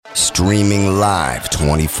Streaming live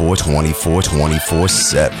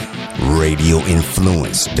 24/7.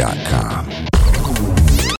 RadioInfluence.com.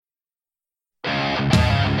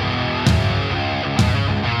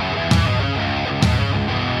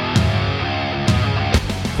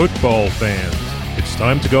 Football fans, it's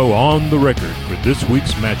time to go on the record for this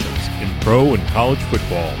week's matchups in pro and college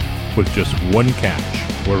football with just one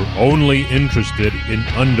catch. We're only interested in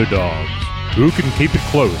underdogs. Who can keep it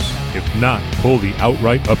close, if not pull the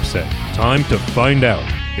outright upset? Time to find out.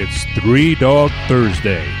 It's Three Dog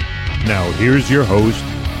Thursday. Now here's your host,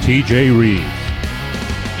 TJ Reeves.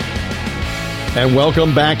 And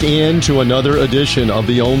welcome back into another edition of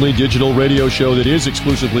the only digital radio show that is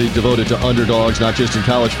exclusively devoted to underdogs, not just in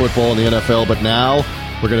college football and the NFL, but now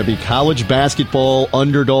we're going to be college basketball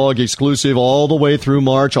underdog exclusive all the way through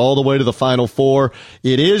March, all the way to the Final Four.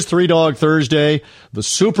 It is Three Dog Thursday. The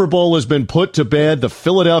Super Bowl has been put to bed. The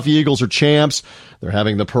Philadelphia Eagles are champs. They're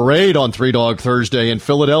having the parade on Three Dog Thursday in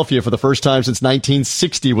Philadelphia for the first time since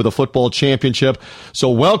 1960 with a football championship.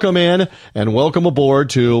 So welcome in and welcome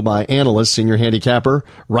aboard to my analyst, senior handicapper,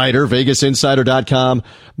 writer, VegasInsider.com,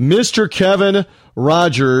 Mr. Kevin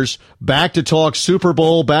Rogers, back to talk Super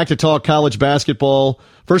Bowl, back to talk college basketball.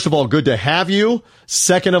 First of all, good to have you.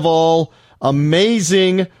 Second of all,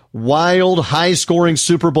 amazing, wild, high-scoring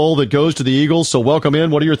Super Bowl that goes to the Eagles. So welcome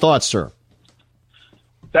in. What are your thoughts, sir?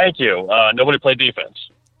 Thank you. Nobody played defense.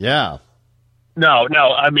 Yeah. No.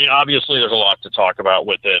 I mean, obviously, there's a lot to talk about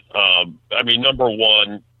with it. I mean, number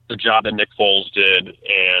one, the job that Nick Foles did,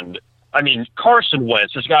 and I mean, Carson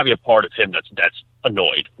Wentz. There's got to be a part of him that's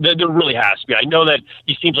annoyed. There really has to be. I know that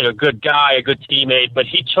he seems like a good guy, a good teammate, but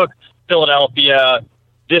he took Philadelphia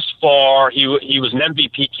this far. He was an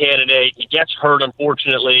MVP candidate. He gets hurt,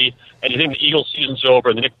 unfortunately, and you think the Eagles season's over,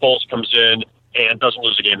 and then Nick Foles comes in and doesn't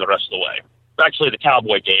lose a game the rest of the way. Actually, the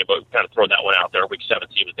Cowboy game, but kind of throw that one out there, Week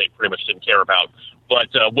 17, that they pretty much didn't care about. But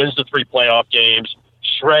wins the 3 playoff games,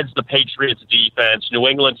 shreds the Patriots defense. New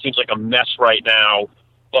England seems like a mess right now.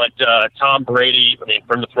 But Tom Brady, I mean,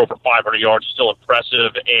 for him to throw for 500 yards is still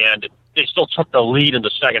impressive, and they still took the lead in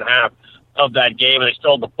the second half of that game, and they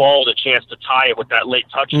still had the ball, the chance to tie it with that late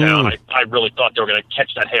touchdown. I really thought they were going to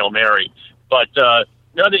catch that Hail Mary. But, the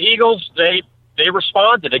Eagles, they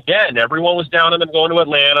responded. Again, everyone was down on them going to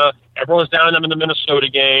Atlanta. Everyone was down on them in the Minnesota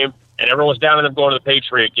game, and everyone was down on them going to the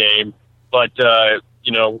Patriot game. But,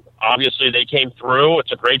 obviously they came through.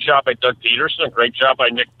 It's a great job by Doug Peterson, a great job by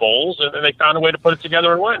Nick Foles, and they found a way to put it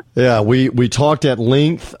together and win. Yeah, we talked at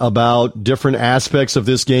length about different aspects of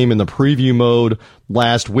this game in the preview mode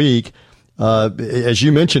last week. As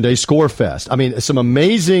you mentioned, a score fest. I mean, some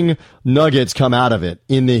amazing nuggets come out of it.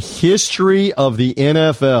 In the history of the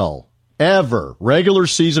NFL, ever, regular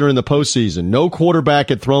season or in the postseason, no quarterback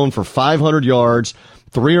had thrown for 500 yards,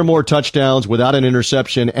 3 or more touchdowns without an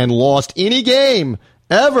interception, and lost any game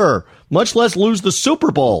ever, much less lose the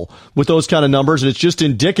Super Bowl with those kind of numbers. And it's just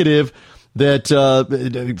indicative that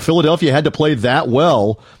Philadelphia had to play that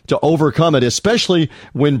well to overcome it, especially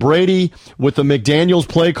when Brady, with the McDaniels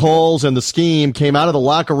play calls and the scheme, came out of the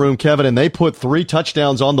locker room, Kevin, and they put 3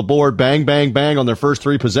 touchdowns on the board, bang, bang, bang, on their first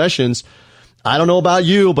 3 possessions. I don't know about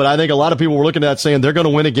you, but I think a lot of people were looking at that saying they're going to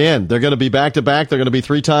win again. They're going to be back-to-back. They're going to be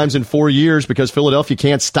 3 times in 4 years because Philadelphia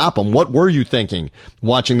can't stop them. What were you thinking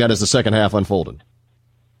watching that as the second half unfolded?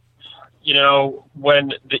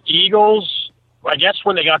 When the Eagles, I guess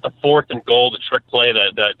when they got the 4th and goal, the trick play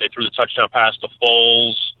that they threw the touchdown pass to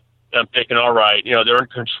Foles, I'm thinking, all right, they're in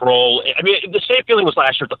control. I mean, the same feeling was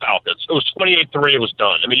last year with the Falcons. It was 28-3, it was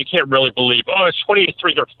done. I mean, you can't really believe, it's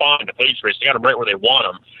 28-3, they're fine, the Patriots. They got them right where they want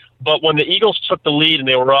them. But when the Eagles took the lead and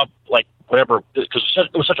they were up, whatever, because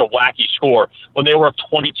it was such a wacky score, when they were up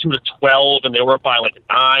 22-12 and they were up by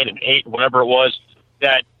 9 and 8 and whatever it was,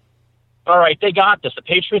 that, all right, they got this. The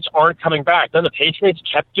Patriots aren't coming back. Then the Patriots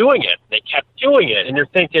kept doing it. They kept doing it. And you're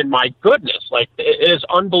thinking, my goodness, it is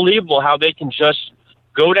unbelievable how they can just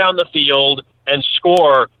go down the field and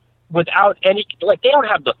score without any, they don't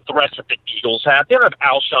have the threats that the Eagles have. They don't have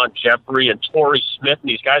Alshon Jeffrey and Torrey Smith and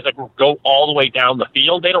these guys that can go all the way down the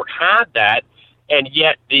field. They don't have that, and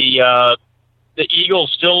yet the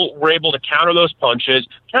Eagles still were able to counter those punches.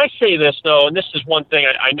 Can I say this, though, and this is one thing,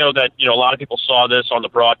 I know that a lot of people saw this on the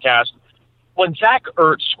broadcast. When Zach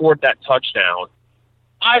Ertz scored that touchdown,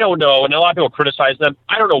 I don't know, and a lot of people criticize them,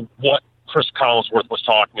 I don't know what Chris Collinsworth was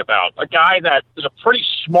talking about. A guy that is a pretty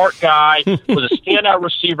smart guy, was a standout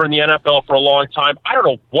receiver in the NFL for a long time. I don't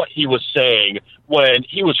know what he was saying when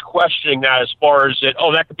he was questioning that as far as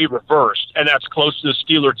that could be reversed, and that's close to the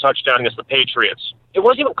Steelers touchdown against the Patriots. It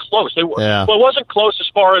wasn't even close. Well, it wasn't close as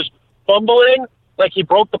far as fumbling, like he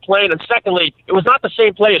broke the play, and secondly, it was not the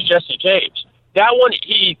same play as Jesse James. That one,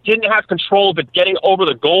 he didn't have control of it getting over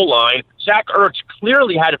the goal line. Zach Ertz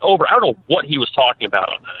clearly had it over. I don't know what he was talking about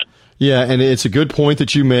on that. Yeah, and it's a good point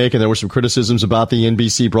that you make, and there were some criticisms about the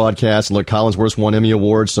NBC broadcast. And look, Collinsworth won Emmy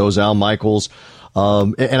Awards, so is Al Michaels.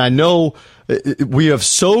 And I know we have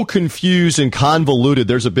so confused and convoluted.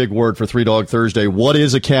 There's a big word for Three Dog Thursday. What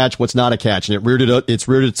is a catch? What's not a catch? And it's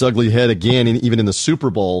reared its ugly head again, even in the Super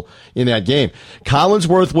Bowl in that game.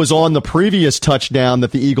 Collinsworth was on the previous touchdown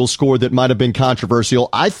that the Eagles scored that might have been controversial.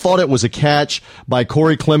 I thought it was a catch by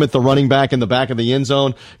Corey Clement, the running back in the back of the end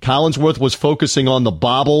zone. Collinsworth was focusing on the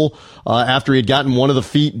bobble after he had gotten one of the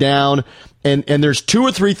feet down. And there's two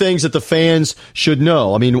or three things that the fans should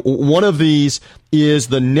know. I mean, one of these is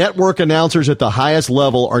the network announcers at the highest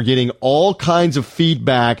level are getting all kinds of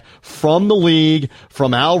feedback from the league,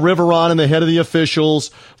 from Al Riveron and the head of the officials,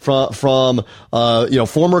 from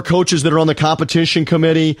former coaches that are on the competition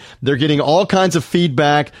committee. They're getting all kinds of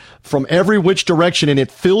feedback from every which direction, and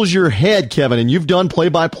it fills your head, Kevin, and you've done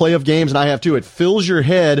play-by-play of games, and I have too. It fills your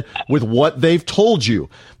head with what they've told you.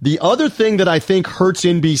 The other thing that I think hurts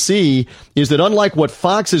NBC is that unlike what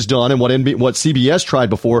Fox has done and what CBS tried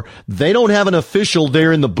before, they don't have an official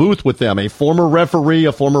there in the booth with them, a former referee,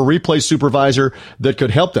 a former replay supervisor that could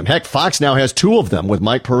help them. Heck, Fox now has two of them with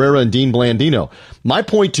Mike Pereira and Dean Blandino. My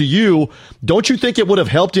point to you, don't you think it would have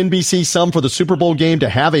helped NBC some for the Super Bowl game to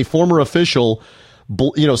have a former official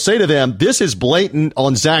say to them, this is blatant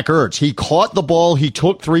on Zach Ertz. He caught the ball. He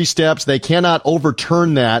took 3 steps. They cannot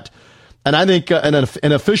overturn that. And I think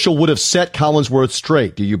an official would have set Collinsworth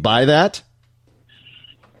straight. Do you buy that?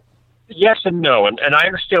 Yes and no, and I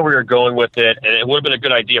understand where you're going with it, and it would have been a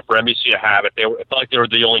good idea for NBC to have it. It felt like they were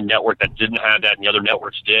the only network that didn't have that, and the other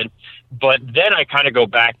networks did. But then I kind of go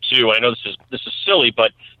back to, I know this is silly,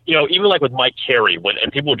 but even like with Mike Carey,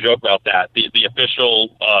 and people joke about that, the official,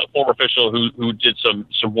 former official who did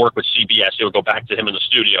some work with CBS, they would go back to him in the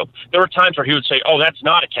studio. There were times where he would say, "Oh, that's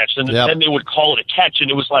not a catch," and then they would call it a catch,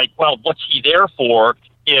 and it was like, well, what's he there for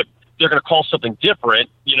if they're going to call something different,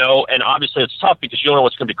 and obviously it's tough because you don't know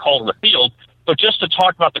what's going to be called in the field. But just to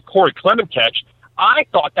talk about the Corey Clement catch, I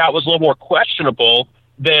thought that was a little more questionable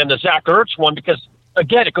than the Zach Ertz one because,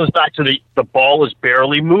 again, it goes back to the ball is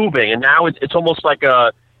barely moving, and now it's almost like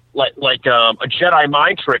a Jedi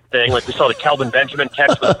mind trick thing, like we saw the Kelvin Benjamin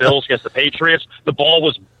catch for the Bills against the Patriots. The ball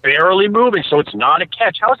was barely moving, so it's not a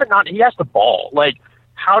catch. How is it not? He has the ball. Like,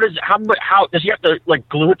 how does he have to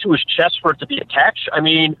glue it to his chest for it to be a catch? I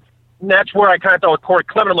mean, that's where I kind of thought with Corey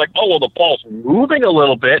Clement, I'm like, oh, well, the ball's moving a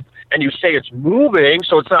little bit, and you say it's moving,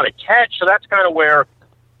 so it's not a catch. So that's kind of where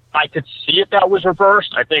I could see if that was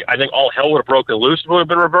reversed. I think all hell would have broken loose if it would have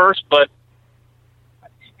been reversed, but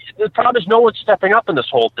the problem is no one's stepping up in this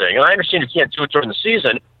whole thing. And I understand you can't do it during the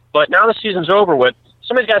season, but now the season's over with,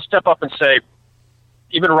 somebody's got to step up and say,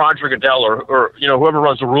 even Roger Goodell or whoever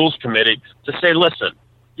runs the rules committee, to say, listen,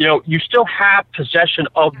 you still have possession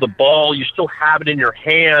of the ball. You still have it in your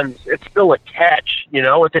hands. It's still a catch.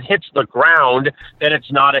 If it hits the ground, then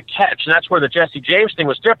it's not a catch. And that's where the Jesse James thing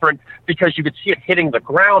was different because you could see it hitting the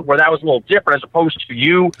ground where that was a little different as opposed to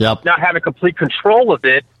you not having complete control of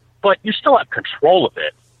it, but you still have control of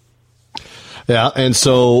it. Yeah, and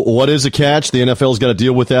so what is a catch? The NFL's got to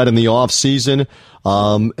deal with that in the off season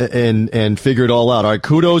and figure it all out. All right,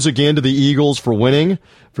 kudos again to the Eagles for winning,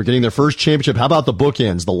 for getting their first championship. How about the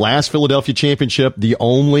bookends? The last Philadelphia championship, the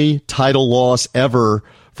only title loss ever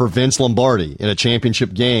for Vince Lombardi in a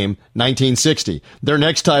championship game, 1960. Their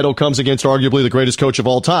next title comes against arguably the greatest coach of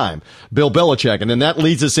all time, Bill Belichick. And then that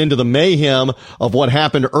leads us into the mayhem of what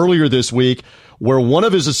happened earlier this week, where one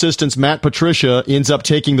of his assistants, Matt Patricia, ends up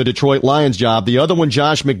taking the Detroit Lions job. The other one,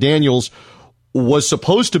 Josh McDaniels, was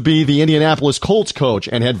supposed to be the Indianapolis Colts coach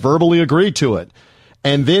and had verbally agreed to it.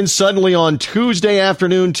 And then suddenly on Tuesday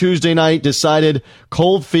night, decided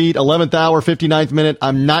cold feet, 11th hour, 59th minute,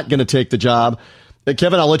 I'm not going to take the job.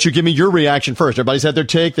 Kevin, I'll let you give me your reaction first. Everybody's had their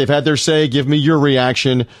take. They've had their say. Give me your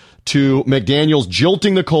reaction to McDaniels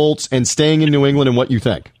jilting the Colts and staying in New England and what you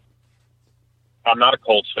think. I'm not a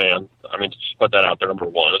Colts fan. I mean, just put that out there, number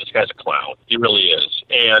one. This guy's a clown. He really is.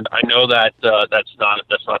 And I know that that's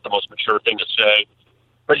not the most mature thing to say.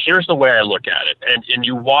 But here's the way I look at it. And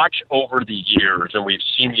you watch over the years, and we've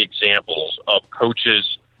seen the examples of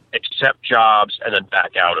coaches accept jobs and then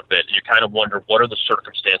back out of it. And you kind of wonder, what are the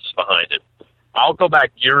circumstances behind it? I'll go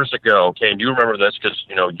back years ago, okay, and you remember this because,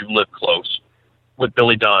 you live close, with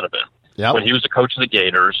Billy Donovan. Yep. When he was the coach of the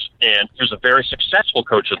Gators, and he was a very successful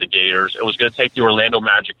coach of the Gators, and was going to take the Orlando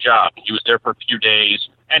Magic job. He was there for a few days.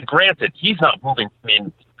 And granted, he's not moving. I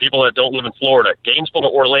mean, people that don't live in Florida, Gainesville to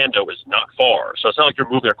Orlando is not far. So it's not like you're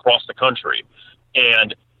moving across the country.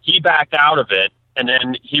 And he backed out of it, and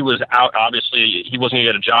then he was out. Obviously, he wasn't going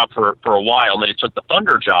to get a job for a while, and then he took the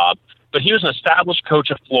Thunder job. But he was an established coach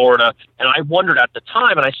of Florida, and I wondered at the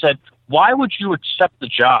time, and I said, why would you accept the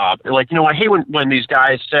job? Like, I hate when these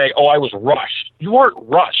guys say, oh, I was rushed. You weren't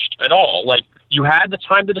rushed at all. Like, you had the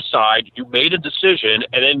time to decide, you made a decision,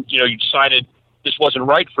 and then, you decided this wasn't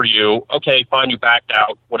right for you. Okay, fine, you backed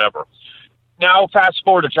out, whatever. Now, fast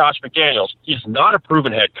forward to Josh McDaniels. He's not a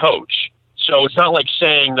proven head coach. So it's not like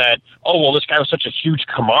saying that, oh, well, this guy was such a huge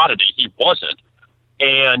commodity. He wasn't.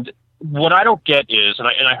 And what I don't get is,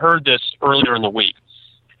 and I heard this earlier in the week,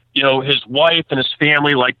 his wife and his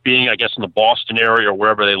family like being, I guess, in the Boston area or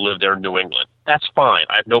wherever they live there in New England. That's fine.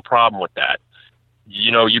 I have no problem with that.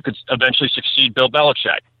 You could eventually succeed Bill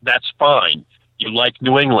Belichick. That's fine. You like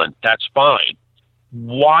New England. That's fine.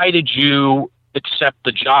 Why did you accept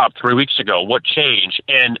the job 3 weeks ago? What changed?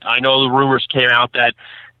 And I know the rumors came out that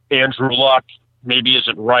Andrew Luck maybe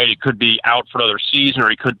isn't right. He could be out for another season, or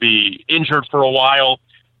he could be injured for a while.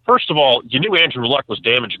 First of all, you knew Andrew Luck was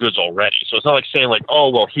damaged goods already. So it's not like saying like, oh,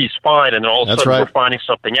 well, he's fine, and then all of a sudden we're finding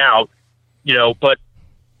something out. But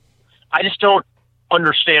I just don't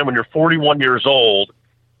understand when you're 41 years old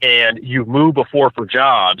and you move before for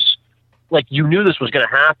jobs, like you knew this was going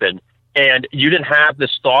to happen. And you didn't have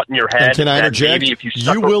this thought in your head. And can I interject? Maybe if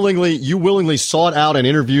you willingly sought out and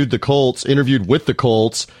interviewed with the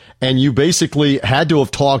Colts, and you basically had to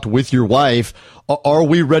have talked with your wife. Are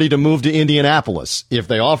we ready to move to Indianapolis if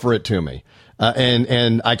they offer it to me?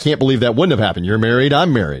 And I can't believe that wouldn't have happened. You're married.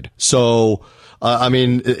 I'm married. So,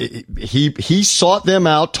 he sought them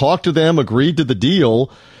out, talked to them, agreed to the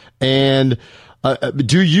deal. And,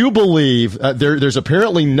 do you believe there's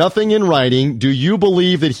apparently nothing in writing? Do you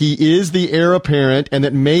believe that he is the heir apparent and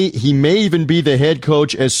that he may even be the head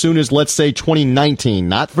coach as soon as, let's say, 2019,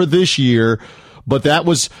 not for this year, but that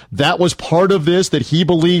was part of this, that he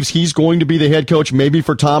believes he's going to be the head coach maybe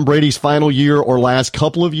for Tom Brady's final year or last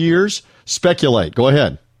couple of years? Speculate. Go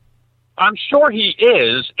ahead. I'm sure he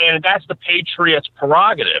is, and that's the Patriots'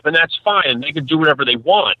 prerogative, and that's fine, and they can do whatever they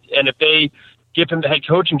want. And if they give him the head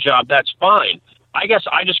coaching job, that's fine. I guess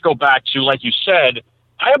I just go back to, like you said,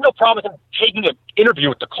 I have no problem with him taking an interview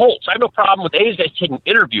with the Colts. I have no problem with any guys taking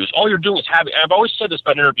interviews. All you're doing is I've always said this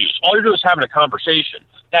about interviews, all you're doing is having a conversation.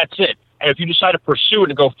 That's it. And if you decide to pursue it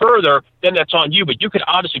and go further, then that's on you. But you could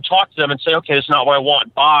obviously talk to them and say, okay, this is not what I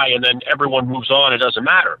want, bye, and then everyone moves on. It doesn't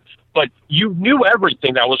matter. But you knew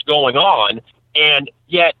everything that was going on, and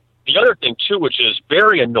yet the other thing, too, which is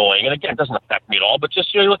very annoying, and again, it doesn't affect me at all, but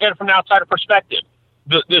just look at it from an outsider perspective.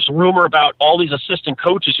 This rumor about all these assistant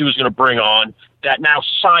coaches he was going to bring on that now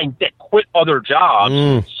that quit other jobs,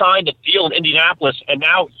 signed a deal in Indianapolis, and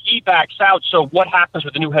now he backs out. So what happens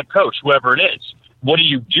with the new head coach, whoever it is? What do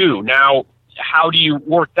you do? Now, how do you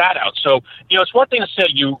work that out? So, it's one thing to say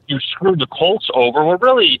you screwed the Colts over. Well,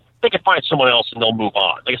 really, they could find someone else and they'll move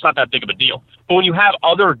on. Like, it's not that big of a deal. But when you have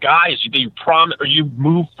other guys that you promise, or you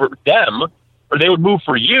move for them, or they would move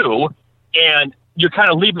for you, and you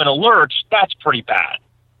kind of leave them in a lurch, that's pretty bad.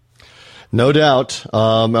 No doubt.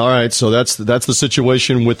 All right, so that's the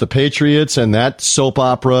situation with the Patriots and that soap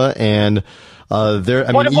opera, and let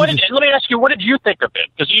me ask you, what did you think of it?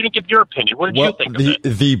 Because you didn't give your opinion. What did you think of it?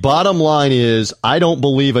 The bottom line is, I don't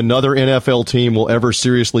believe another NFL team will ever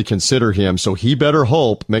seriously consider him, so he better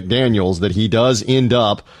hope, McDaniels, that he does end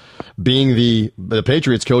up being the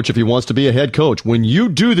Patriots coach if he wants to be a head coach. When you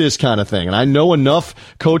do this kind of thing, and I know enough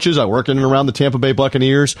coaches, I work in and around the Tampa Bay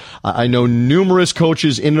Buccaneers, I know numerous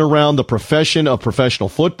coaches in and around the profession of professional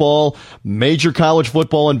football, major college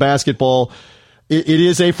football and basketball. It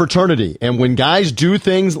is a fraternity. And when guys do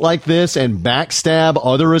things like this and backstab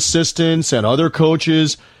other assistants and other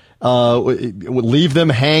coaches, leave them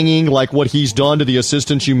hanging like what he's done to the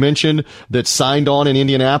assistants you mentioned that signed on in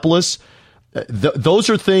Indianapolis, those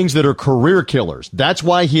are things that are career killers. That's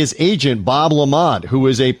why his agent, Bob Lamont, who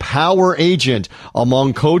is a power agent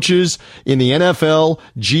among coaches in the NFL,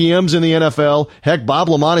 GMs in the NFL. Heck, Bob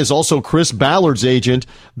Lamont is also Chris Ballard's agent,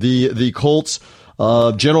 the Colts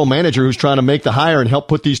general manager who's trying to make the hire and help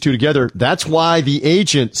put these two together. That's why the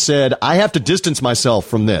agent said, I have to distance myself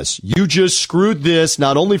from this. You just screwed this,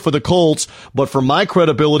 not only for the Colts, but for my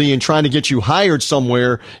credibility in trying to get you hired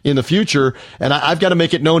somewhere in the future. And I've got to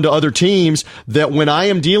make it known to other teams that when I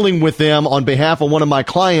am dealing with them on behalf of one of my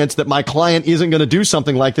clients, that my client isn't going to do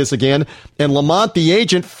something like this again. And Lamont, the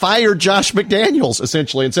agent, fired Josh McDaniels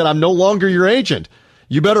essentially and said, I'm no longer your agent.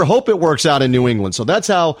 You better hope it works out in New England. So that's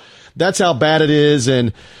how bad it is.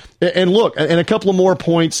 And And look, and a couple of more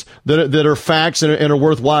points that are facts and are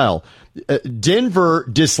worthwhile. Denver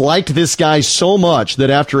disliked this guy so much that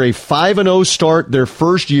after a 5-0 start their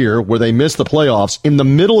first year, where they missed the playoffs, in the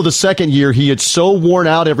middle of the second year, he had so worn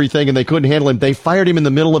out everything and they couldn't handle him, they fired him in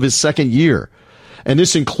the middle of his second year. And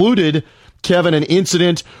this included, Kevin, an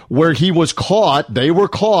incident where they were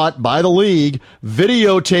caught by the league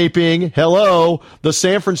videotaping, the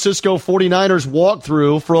San Francisco 49ers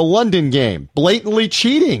walkthrough for a London game, blatantly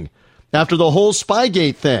cheating after the whole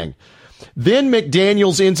Spygate thing. Then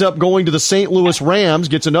McDaniels ends up going to the St. Louis Rams,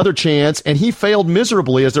 gets another chance, and he failed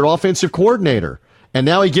miserably as their offensive coordinator. And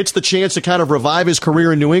now he gets the chance to kind of revive his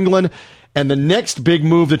career in New England. And the next big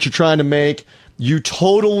move that you're trying to make, you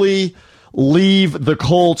totally leave the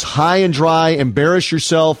Colts high and dry, embarrass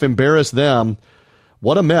yourself, embarrass them.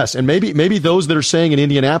 What a mess. And maybe those that are saying in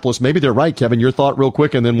Indianapolis, maybe they're right, Kevin. Your thought real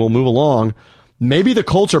quick, and then we'll move along. Maybe the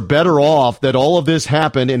Colts are better off that all of this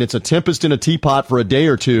happened and it's a tempest in a teapot for a day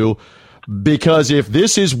or two, because if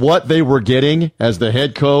this is what they were getting as the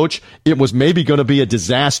head coach, it was maybe going to be a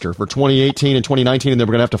disaster for 2018 and 2019, and they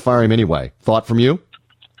were going to have to fire him anyway. Thought from you?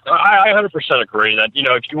 I 100% agree that,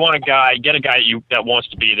 if you want a guy, get a guy that wants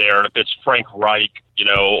to be there. And if it's Frank Reich,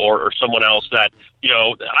 or someone else that,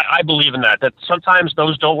 I believe in that sometimes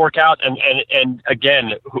those don't work out. And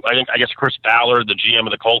again, I guess Chris Ballard, the GM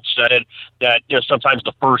of the Colts, said it, that, sometimes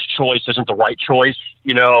the first choice isn't the right choice,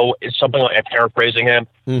 it's something like, I'm paraphrasing him.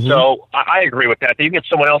 Mm-hmm. So I agree with that. You can get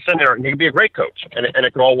someone else in there and he can be a great coach and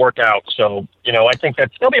it can all work out. So, I think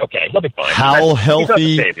they'll be okay. They'll be fine. How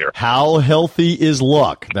healthy is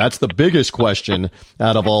Luck? That's the biggest question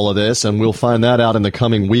out of all of this. And we'll find that out in the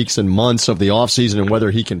coming weeks and months of the offseason and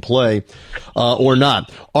whether he can play or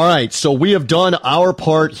not. All right, so we have done our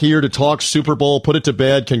part here to talk Super Bowl, put it to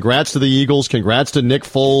bed. Congrats to the Eagles. Congrats to Nick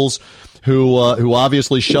Foles, who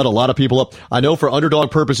obviously shut a lot of people up. I know for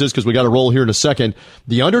underdog purposes, because we got to roll here in a second,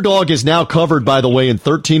 the underdog is now covered, by the way, in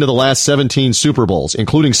 13 of the last 17 Super Bowls,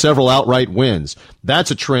 including several outright wins.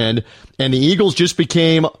 That's a trend. And the Eagles just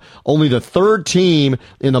became only the third team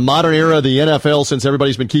in the modern era of the NFL, since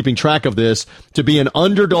everybody's been keeping track of this, to be an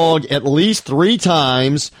underdog at least 3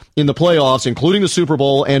 times in the playoffs, including the Super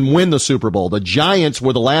Bowl, and win the Super Bowl. The Giants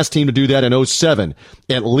were the last team to do that in 2007.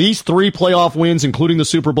 At least 3 playoff wins, including the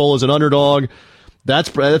Super Bowl, as an underdog. That's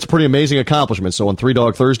a pretty amazing accomplishment. So on Three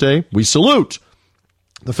Dog Thursday, we salute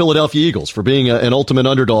the Philadelphia Eagles for being an ultimate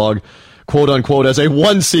underdog, quote unquote, as a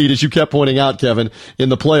 1 seed, as you kept pointing out, Kevin, in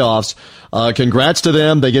the playoffs. Congrats to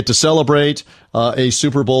them. They get to celebrate a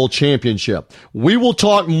Super Bowl championship. We will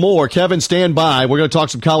talk more. Kevin, stand by. We're going to talk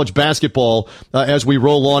some college basketball as we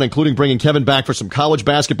roll on, including bringing Kevin back for some college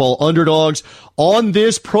basketball underdogs. On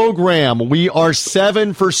this program, we are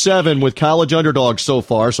 7 for 7 with college underdogs so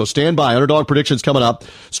far, so stand by. Underdog predictions coming up.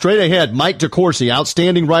 Straight ahead, Mike DeCourcy,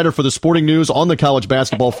 outstanding writer for the Sporting News on the college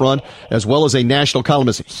basketball front, as well as a national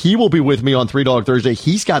columnist. He will be with me on Three Dog Thursday.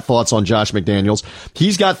 He's got thoughts on Josh McDaniels.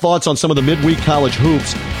 He's got thoughts on some of the midweek college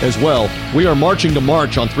hoops as well. We are marching to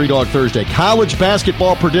March on Three Dog Thursday. College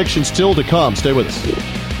basketball predictions still to come. Stay with us.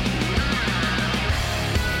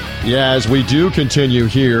 Yeah, as we do continue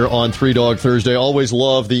here on Three Dog Thursday, always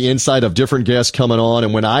love the insight of different guests coming on.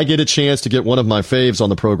 And when I get a chance to get one of my faves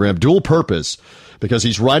on the program, dual purpose, because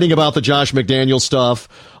he's writing about the Josh McDaniels stuff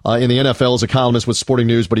in the NFL as a columnist with Sporting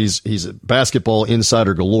News, but he's a basketball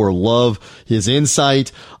insider galore. Love his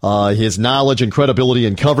insight, his knowledge and credibility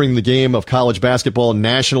in covering the game of college basketball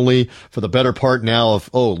nationally for the better part now of,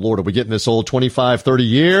 oh, Lord, are we getting this old, 25, 30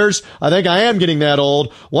 years? I think I am getting that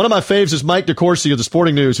old. One of my faves is Mike DeCourcy of the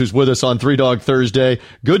Sporting News, who's with us on Three Dog Thursday.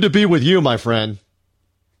 Good to be with you, my friend.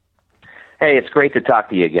 Hey, it's great to talk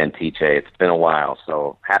to you again, TJ. It's been a while,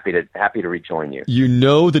 so happy to rejoin you. You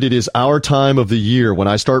know that it is our time of the year when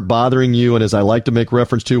I start bothering you, and as I like to make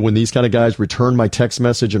reference to, when these kind of guys return my text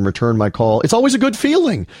message and return my call, it's always a good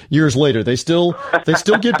feeling. Years later, they still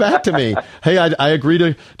get back to me. Hey, I agree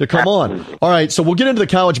to come on. All right, so we'll get into the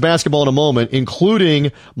college basketball in a moment,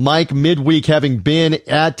 including Mike midweek having been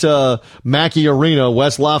at Mackey Arena,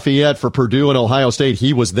 West Lafayette, for Purdue and Ohio State.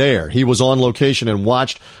 He was there. He was on location and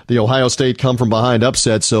watched the Ohio State come from behind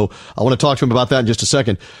upset. So I want to talk to him about that in just a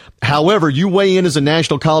second. However, you weigh in as a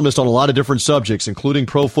national columnist on a lot of different subjects, including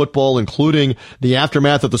pro football, including the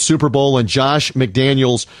aftermath of the Super Bowl and Josh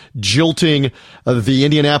McDaniels jilting the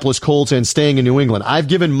Indianapolis Colts and staying in New England. I've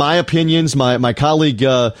given my opinions. My colleague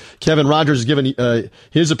Kevin Rogers has given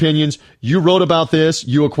his opinions. You wrote about this.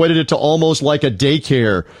 You equated it to almost like a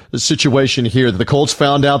daycare situation here. The Colts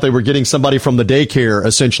found out they were getting somebody from the daycare,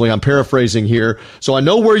 essentially. I'm paraphrasing here. So I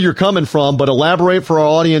know where you're coming from, but elaborate for our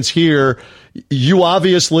audience here. You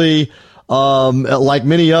obviously like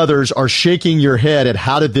many others, are shaking your head at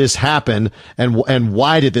how did this happen and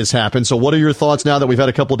why did this happen. So what are your thoughts now that we've had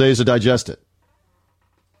a couple days to digest it?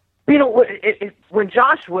 You know, when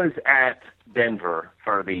Josh was at Denver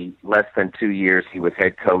for the less than 2 years he was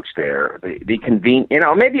head coach there,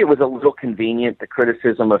 maybe it was a little convenient. The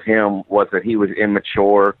criticism of him was that he was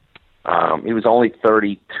immature. He was only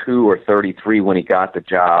 32 or 33 when he got the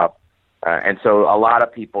job. And so a lot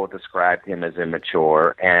of people described him as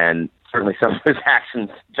immature, and certainly some of his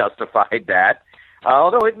actions justified that.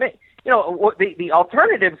 Although the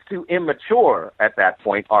alternatives to immature at that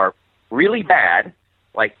point are really bad.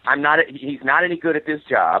 Like he's not any good at this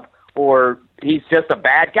job, or he's just a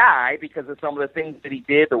bad guy because of some of the things that he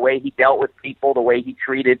did, the way he dealt with people, the way he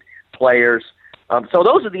treated players. So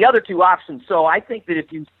those are the other two options. So I think that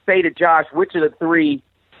if you say to Josh, which of the three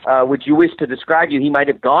would you wish to describe you, he might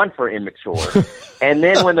have gone for immature. And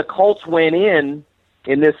then when the Colts went in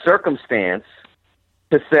this circumstance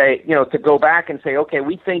to say, to go back and say, okay,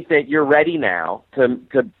 we think that you're ready now to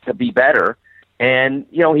be better. And,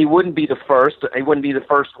 he wouldn't be the first. He wouldn't be the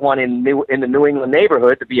first one in the New England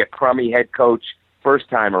neighborhood to be a crummy head coach first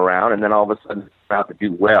time around, and then all of a sudden about to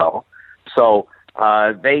do well. So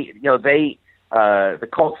the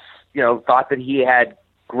Colts, thought that he had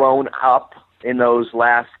grown up in those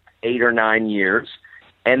last 8 or 9 years,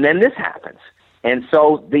 and then this happens. And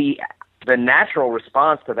so the natural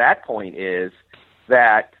response to that point is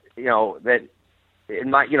that in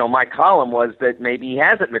my column was that maybe he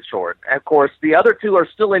hasn't matured. Of course, the other two are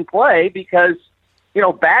still in play because,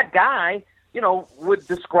 bad guy, would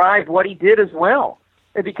describe what he did as well.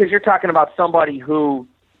 And because you're talking about somebody who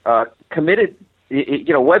committed,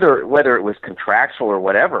 whether it was contractual or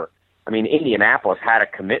whatever. I mean, Indianapolis had a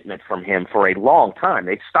commitment from him for a long time.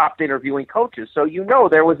 They stopped interviewing coaches, so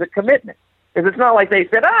there was a commitment. Because it's not like they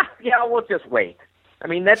said, we'll just wait. I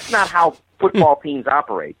mean, that's not how football teams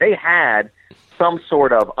operate. They had some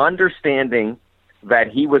sort of understanding that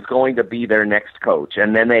he was going to be their next coach,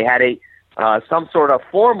 and then they had some sort of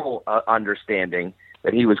formal understanding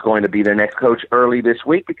that he was going to be their next coach early this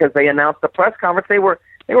week because they announced the press conference. They were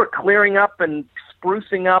clearing up and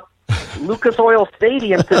sprucing up Lucas Oil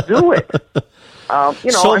Stadium to do it.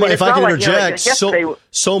 If I can interject,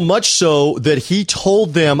 so much so that he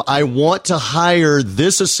told them, I want to hire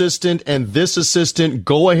this assistant and this assistant.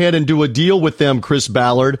 Go ahead and do a deal with them, Chris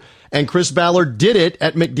Ballard. And Chris Ballard did it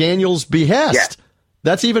at McDaniel's behest. Yeah.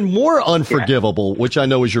 That's even more unforgivable, which I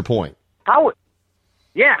know is your point. How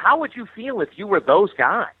would you feel if you were those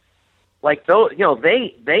guys? Like those,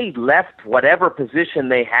 they left whatever position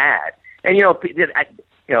they had, and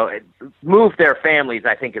move their families.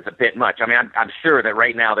 I think is a bit much. I mean, I'm sure that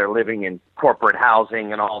right now they're living in corporate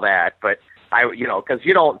housing and all that, but because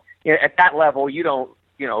you don't at that level, you don't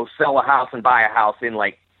sell a house and buy a house in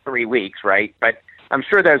like 3 weeks, right? But I'm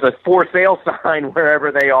sure there's a for sale sign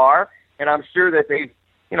wherever they are, and I'm sure that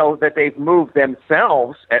they've moved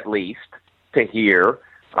themselves at least to here.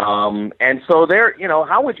 And so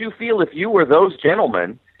how would you feel if you were those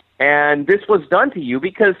gentlemen and this was done to you?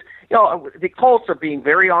 Because the Colts are being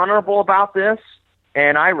very honorable about this,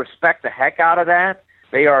 and I respect the heck out of that.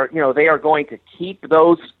 They are going to keep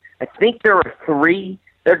those. I think there are 3.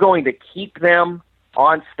 They're going to keep them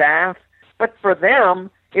on staff, but for them,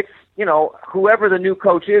 it's whoever the new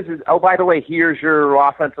coach is, oh, by the way, here's your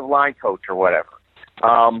offensive line coach or whatever.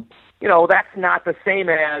 That's not the same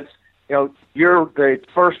as, you're the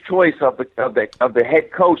first choice of the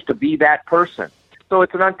head coach to be that person. So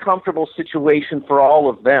it's an uncomfortable situation for all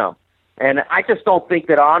of them. And I just don't think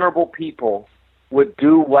that honorable people would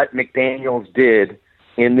do what McDaniels did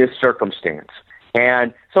in this circumstance.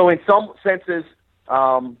 And so in some senses,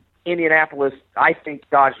 Indianapolis, I think,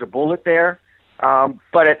 dodged a bullet there.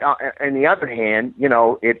 But on the other hand,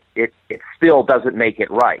 it still doesn't make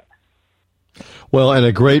it right. Well, and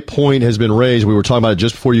a great point has been raised. We were talking about it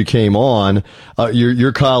just before you came on.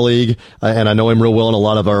 Your colleague, and I know him real well, and a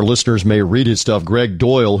lot of our listeners may read his stuff, Greg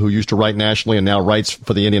Doyle, who used to write nationally and now writes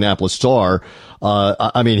for the Indianapolis Star.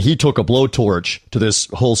 He took a blowtorch to this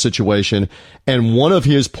whole situation. And one of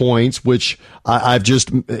his points, which I've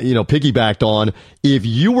just, piggybacked on, if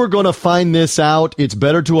you were going to find this out, it's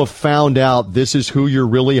better to have found out this is who you're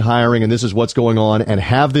really hiring and this is what's going on, and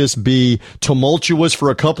have this be tumultuous for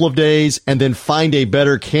a couple of days and then find a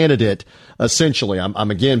better candidate, essentially. I'm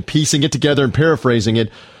again piecing it together and paraphrasing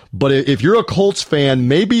it. But if you're a Colts fan,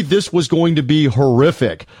 maybe this was going to be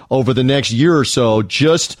horrific over the next year or so,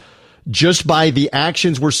 just by the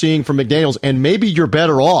actions we're seeing from McDaniels. And maybe you're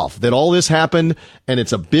better off that all this happened and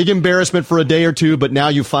it's a big embarrassment for a day or two, but now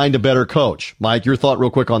you find a better coach. Mike, your thought real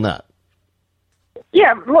quick on that.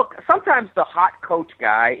 Yeah, look, sometimes the hot coach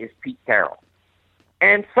guy is Pete Carroll.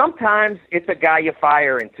 And sometimes it's a guy you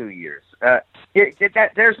fire in 2 years.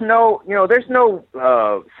 There's no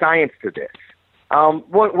science to this.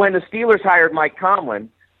 When the Steelers hired Mike Tomlin,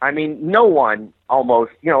 I mean, no one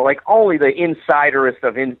almost, only the insiderist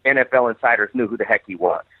of NFL insiders knew who the heck he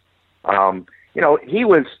was. He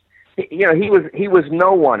was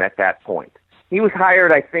no one at that point. He was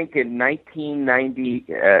hired, I think, in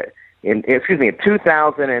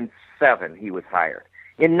 2007. He was hired.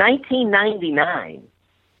 In 1999,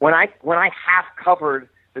 when I half covered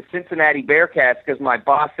the Cincinnati Bearcats because my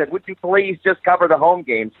boss said, "Would you please just cover the home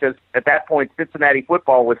games?" Because at that point, Cincinnati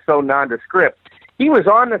football was so nondescript. He was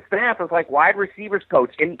on the staff as wide receivers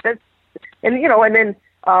coach, and then 8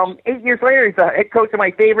 years later, he's the head coach of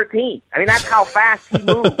my favorite team. I mean, that's how fast he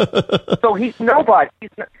moves. So he's nobody.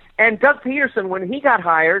 And Doug Peterson, when he got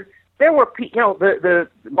hired, there were, the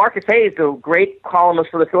Marcus Hayes, the great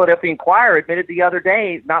columnist for the Philadelphia Inquirer, admitted the other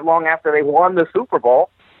day, not long after they won the Super Bowl,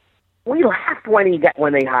 we laughed when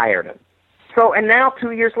they hired him. So, and now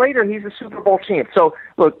 2 years later, he's a Super Bowl champ. So,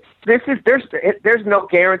 look, there's no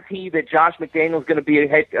guarantee that Josh McDaniels is going to be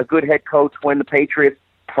a good head coach when the Patriots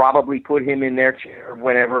probably put him in their chair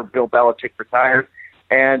whenever Bill Belichick retires.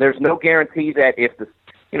 And there's no guarantee that if the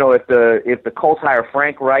Colts hire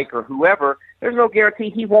Frank Reich or whoever, there's no guarantee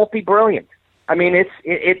he won't be brilliant. I mean,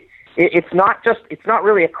 it's not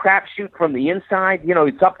really a crapshoot from the inside.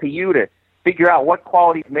 It's up to you to figure out what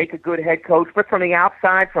qualities make a good head coach. But from the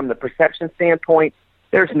outside, from the perception standpoint,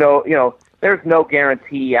 there's no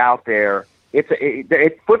guarantee out there.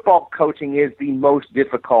 Football coaching is the most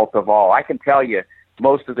difficult of all. I can tell you,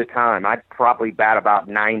 most of the time, I'd probably bat about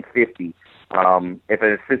 .950. If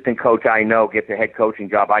an assistant coach I know gets a head coaching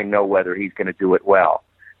job, I know whether he's going to do it well.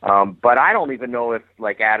 But I don't even know if,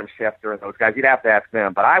 Adam Schefter and those guys, you'd have to ask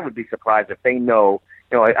them. But I would be surprised if they know.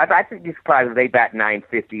 I think be surprised if they bat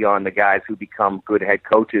 .950 on the guys who become good head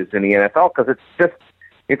coaches in the NFL, because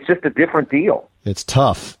it's just a different deal. It's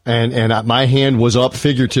tough. And my hand was up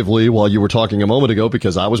figuratively while you were talking a moment ago,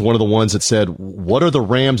 because I was one of the ones that said, what are the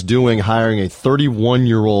Rams doing hiring a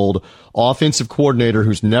 31-year-old offensive coordinator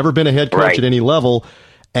who's never been a head coach at any level?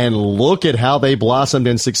 And look at how they blossomed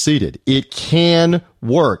and succeeded. It can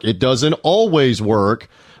work. It doesn't always work,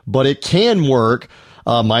 but it can work.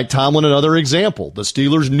 Mike Tomlin, another example. The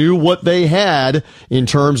Steelers knew what they had in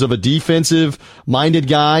terms of a defensive-minded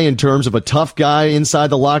guy, in terms of a tough guy inside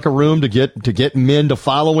the locker room to get men to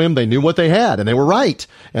follow him. They knew what they had, and they were right.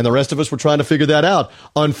 And the rest of us were trying to figure that out.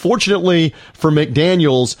 Unfortunately for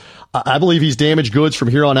McDaniels, I believe he's damaged goods from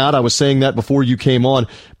here on out. I was saying that before you came on.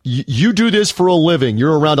 You do this for a living.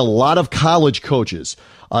 You're around a lot of college coaches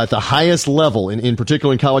at the highest level, in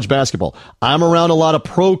particular in college basketball. I'm around a lot of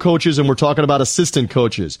pro coaches, and we're talking about assistant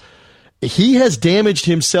coaches. He has damaged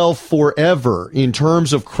himself forever in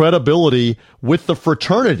terms of credibility with the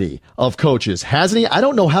fraternity of coaches, hasn't he? I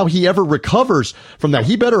don't know how he ever recovers from that.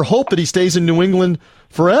 He better hope that he stays in New England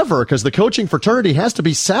forever, because the coaching fraternity has to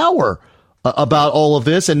be sour about all of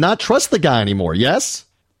this and not trust the guy anymore, yes?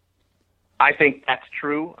 I think that's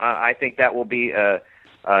true. I think that will be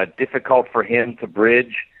difficult for him to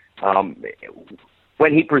bridge.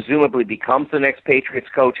 When he presumably becomes the next Patriots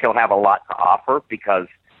coach, he'll have a lot to offer, because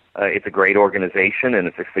it's a great organization and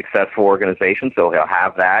it's a successful organization, so he'll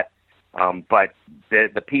have that. But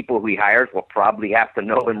the people who he hires will probably have to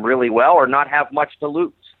know him really well or not have much to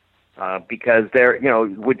lose, because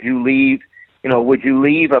would you leave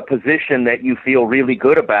a position that you feel really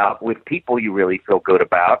good about with people you really feel good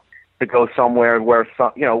about to go somewhere where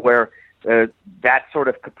that sort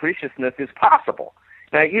of capriciousness is possible?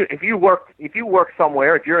 Now, if you work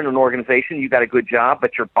somewhere, if you're in an organization, you got a good job,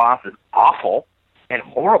 but your boss is awful and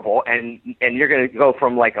horrible, and you're going to go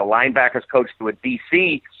from a linebackers coach to a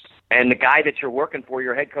DC, and the guy that you're working for,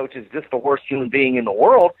 your head coach, is just the worst human being in the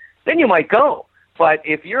world, then you might go. But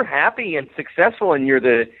if you're happy and successful and you're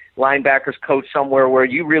the linebackers coach somewhere where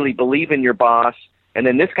you really believe in your boss, and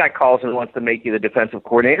then this guy calls and wants to make you the defensive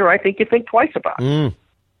coordinator, I think you think twice about it.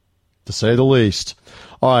 To say the least.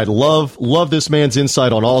 All right, love this man's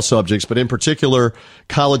insight on all subjects, but in particular,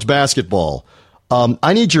 college basketball.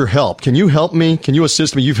 I need your help. Can you help me? Can you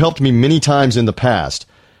assist me? You've helped me many times in the past.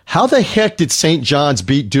 How the heck did St. John's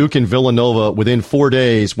beat Duke and Villanova within 4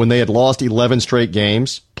 days when they had lost 11 straight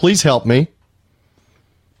games? Please help me.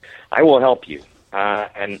 I will help you,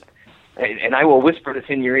 and I will whisper this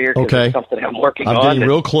in your ear, because it's something I'm working on. I'm getting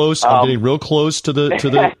real close. I'm getting real close to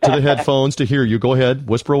the headphones to hear you. Go ahead,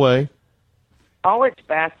 whisper away. College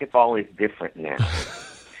basketball is different now.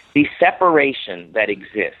 The separation that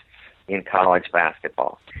exists in college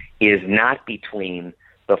basketball is not between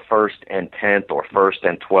the 1st and 10th or 1st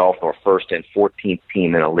and 12th or 1st and 14th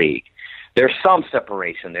team in a league. There's some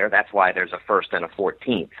separation there. That's why there's a 1st and a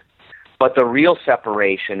 14th. But the real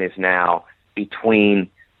separation is now between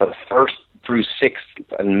the 1st through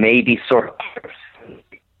 6th and maybe sort of,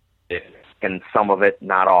 and some of it,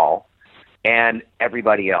 not all, and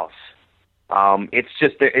everybody else. It's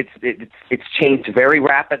just it's changed very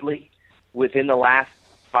rapidly within the last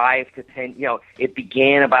 5 to 10. It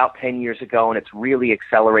began about 10 years ago, and it's really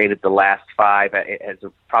accelerated the last 5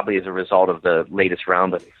 probably as a result of the latest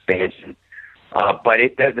round of expansion. But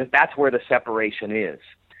that's where the separation is.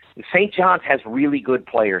 St. John's has really good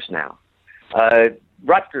players now.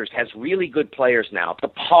 Rutgers has really good players now.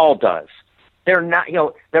 DePaul does. They're not,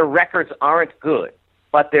 their records aren't good,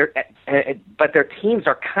 but their teams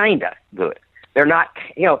are kind of good. They're not,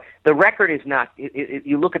 the record is not.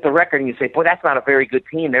 You look at the record and you say, "Boy, that's not a very good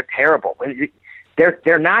team. They're terrible."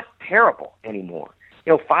 They're not terrible anymore.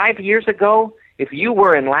 5 years ago, if you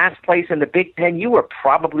were in last place in the Big Ten, you were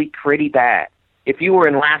probably pretty bad. If you were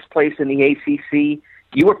in last place in the ACC,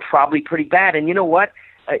 you were probably pretty bad. And you know what?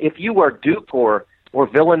 If you were Duke or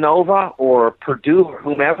Villanova or Purdue or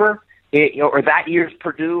whomever, or that year's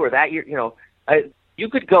Purdue or that year, you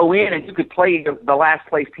could go in and you could play the last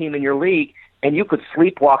place team in your league, and you could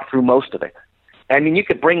sleepwalk through most of it. I mean, you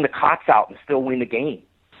could bring the cots out and still win the game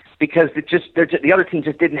because the other team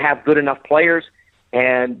just didn't have good enough players,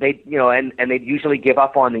 and they'd usually give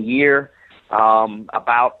up on the year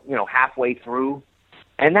about halfway through,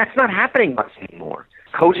 and that's not happening much anymore.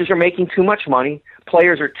 Coaches are making too much money.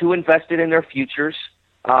 Players are too invested in their futures.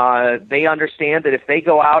 They understand that if they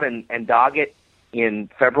go out and dog it in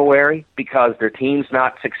February because their team's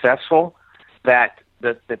not successful, that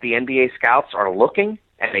the NBA scouts are looking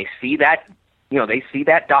and they see that, they see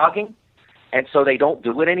that dogging, and so they don't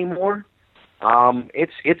do it anymore.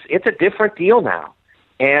 It's a different deal now,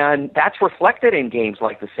 and that's reflected in games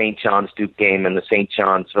like the St. John's Duke game and the St.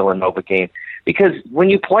 John's Villanova game. Because when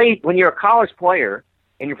you're a college player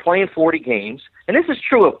and you're playing 40 games, and this is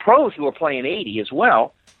true of pros who are playing 80 as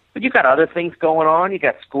well, but you've got other things going on. You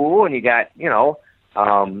got school and you got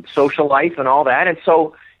social life and all that, and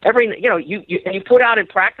so you put out in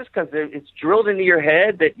practice because it's drilled into your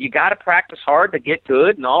head that you got to practice hard to get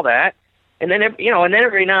good and all that. And then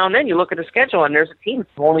every now and then you look at the schedule and there's a team that's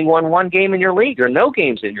only won 1 game in your league or no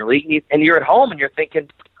games in your league, and you're at home and you're thinking,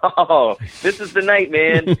 "Oh, this is the night,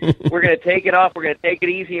 man. We're going to take it off. We're going to take it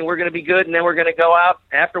easy, and we're going to be good, and then we're going to go out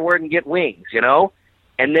afterward and get wings,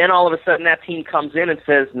 And then all of a sudden that team comes in and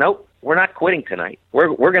says, "Nope, we're not quitting tonight.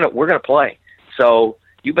 We're going to play. So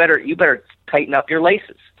you better tighten up your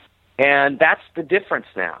laces." And that's the difference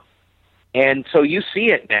now. And so you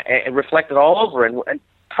see it reflected all over. And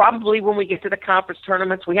probably when we get to the conference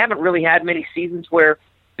tournaments, we haven't really had many seasons where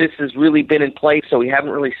this has really been in place, so we haven't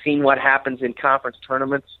really seen what happens in conference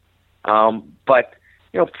tournaments. But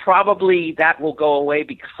probably that will go away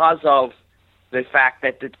because of the fact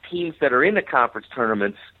that the teams that are in the conference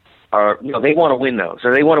tournaments are, they want to win those,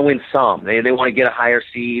 or they want to win some. They want to get a higher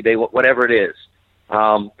seed, whatever it is.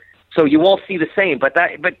 So you won't see the same, but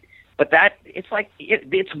that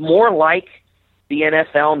it's more like the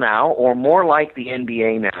NFL now, or more like the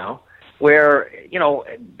NBA now, where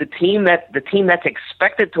the team that's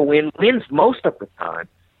expected to win wins most of the time,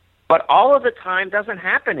 but all of the time doesn't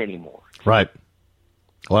happen anymore. Right.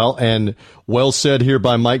 Well, and well said here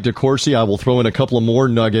by Mike DeCourcy. I will throw in a couple of more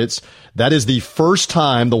nuggets. That is the first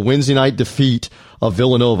time, the Wednesday night defeat of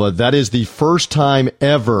Villanova, that is the first time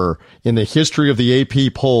ever in the history of the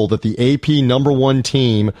AP poll that the AP number 1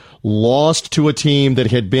 team lost to a team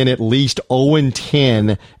that had been at least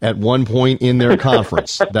 0-10 at one point in their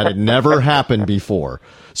conference. That had never happened before.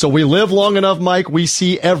 So we live long enough, Mike, we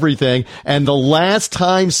see everything. And the last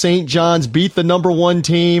time St. John's beat the number 1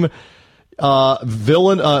 team,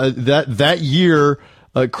 that year,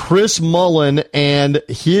 Chris Mullen and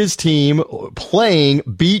his team playing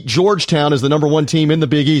beat Georgetown as the number 1 team in the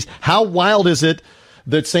Big East. How wild is it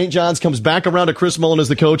that St. John's comes back around to Chris Mullen as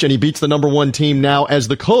the coach, and he beats the number 1 team now as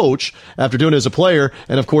the coach after doing it as a player?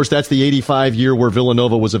 And of course, that's the 85 year where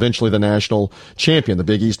Villanova was eventually the national champion. The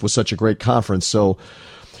Big East was such a great conference. So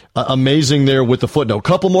amazing there with the footnote.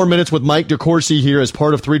 Couple more minutes with Mike DeCourcy here as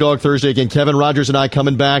part of 3 Dog Thursday. Again, Kevin Rogers and I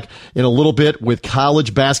coming back in a little bit with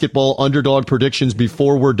college basketball underdog predictions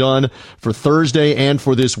before we're done for Thursday and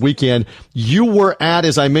for this weekend. You were at,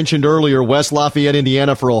 as I mentioned earlier, West Lafayette,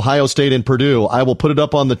 Indiana for Ohio State and Purdue. I will put it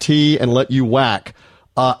up on the tee and let you whack.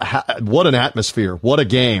 What an atmosphere. What a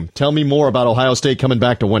game. Tell me more about Ohio State coming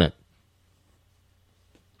back to win it.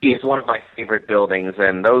 It's one of my favorite buildings,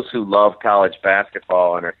 and those who love college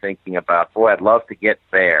basketball and are thinking about, boy, I'd love to get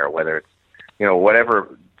there, whether it's,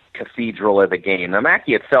 whatever cathedral of the game. Now,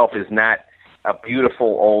 Mackey itself is not a beautiful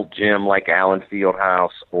old gym like Allen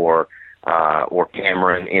Fieldhouse or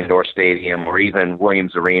Cameron Indoor Stadium or even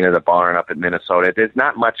Williams Arena, the barn up in Minnesota. There's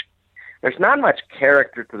not much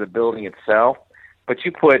character to the building itself, but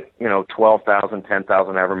you put 12,000,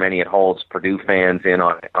 10,000, however many it holds Purdue fans in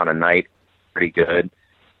on a night, pretty good.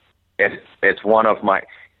 It's one of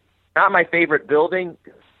not my favorite building,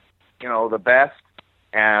 the best.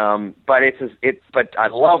 But I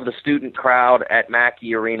love the student crowd at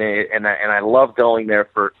Mackey Arena, and I love going there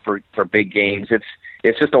for big games.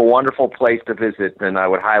 It's just a wonderful place to visit, and I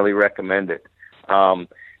would highly recommend it.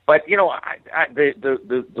 But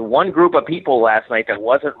the one group of people last night that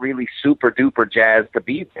wasn't really super duper jazzed to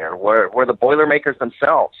be there were the Boilermakers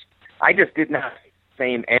themselves. I just did not have the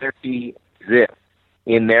same energy zip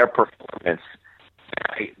in their performance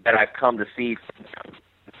that I've come to see from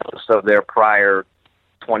most of their prior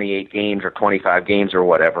 28 games or 25 games or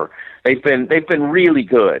whatever. They've been really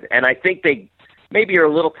good, and I think they maybe are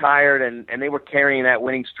a little tired, and they were carrying that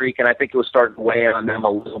winning streak, and I think it was starting to weigh on them a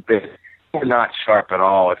little bit. They're not sharp at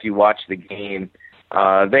all. If you watch the game,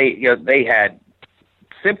 they had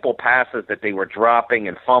simple passes that they were dropping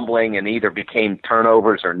and fumbling, and either became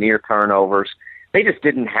turnovers or near turnovers. They just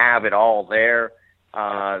didn't have it all there.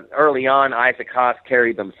 Early on, Isaac Haas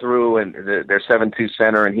carried them through, and their 7-2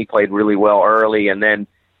 center, and he played really well early. And then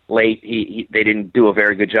late, they didn't do a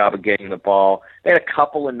very good job of getting the ball. They had a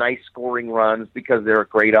couple of nice scoring runs because they're a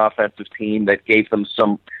great offensive team that gave them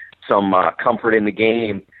some comfort in the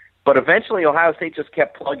game. But eventually, Ohio State just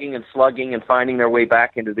kept plugging and slugging and finding their way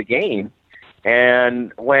back into the game.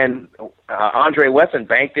 And when Andre Wesson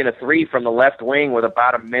banked in a three from the left wing with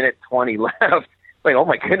about 1:20 left, like, oh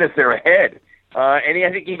my goodness, they're ahead. And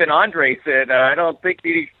I think even Andre said, I don't think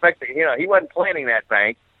he'd expect it. He wasn't planning that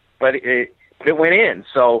bank, but it went in.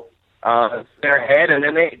 So they're ahead, and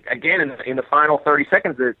then they again in the final 30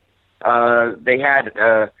 seconds,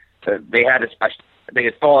 they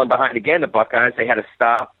had fallen behind again. The Buckeyes, they had to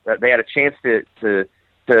stop. They had a chance to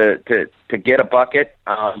get a bucket.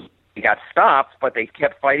 They got stopped, but they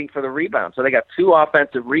kept fighting for the rebound. So they got 2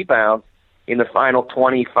 offensive rebounds in the final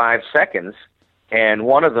 25 seconds. And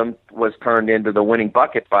one of them was turned into the winning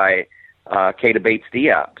bucket by Keita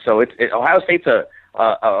Bates-Diop. So Ohio State's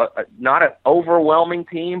not an overwhelming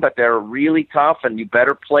team, but they're really tough, and you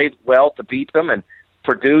better play well to beat them. And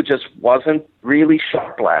Purdue just wasn't really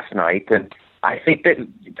sharp last night. And I think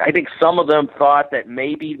some of them thought that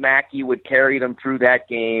maybe Mackey would carry them through that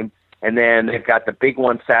game, and then they've got the big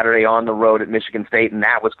one Saturday on the road at Michigan State, and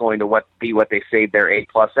that was going to be what they saved their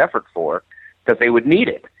A-plus effort for, because they would need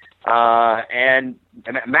it. And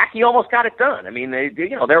Mackey almost got it done. I mean,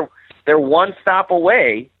 they're one stop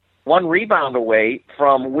away, one rebound away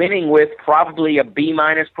from winning with probably a B-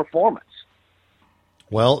 performance.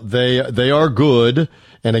 Well, they are good.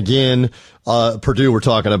 And again, Purdue we're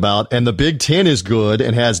talking about, and the Big Ten is good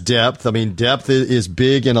and has depth. I mean, depth is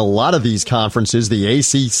big in a lot of these conferences. The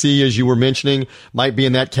ACC, as you were mentioning, might be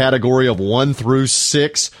in that category of 1 through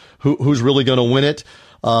 6. Who's really going to win it?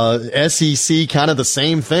 SEC, kind of the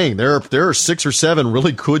same thing. There are 6 or 7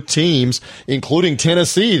 really good teams, including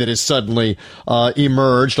Tennessee, that has suddenly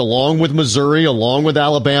emerged, along with Missouri, along with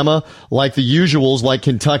Alabama, like the usuals, like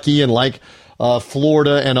Kentucky and like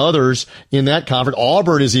Florida and others in that conference.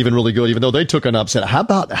 Auburn is even really good, even though they took an upset. How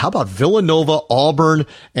about Villanova, Auburn,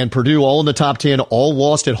 and Purdue all in the top 10, all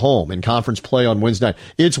lost at home in conference play on Wednesday night?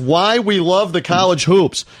 It's why we love the college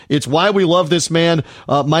hoops. It's why we love this man,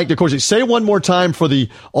 Mike DeCourcy. Say one more time for the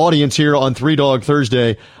audience here on Three Dog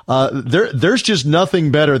Thursday. There's just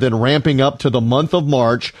nothing better than ramping up to the month of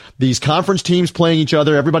March, these conference teams playing each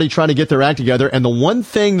other, everybody trying to get their act together. And the one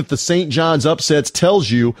thing that the St. John's upsets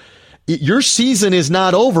tells you, your season is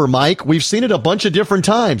not over, Mike. We've seen it a bunch of different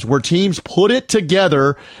times where teams put it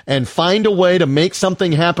together and find a way to make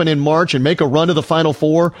something happen in March and make a run to the Final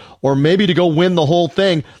Four, or maybe to go win the whole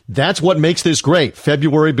thing. That's what makes this great.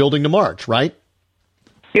 February building to March, right?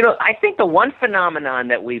 I think the one phenomenon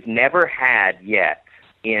that we've never had yet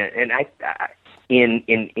in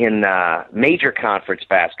major conference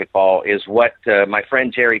basketball is what my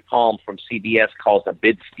friend Jerry Palm from CBS calls a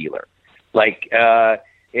bid stealer.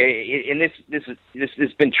 And this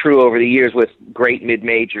has been true over the years with great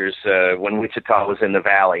mid-majors when Wichita was in the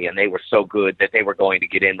Valley, and they were so good that they were going to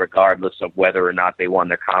get in regardless of whether or not they won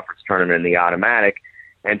their conference tournament in the automatic.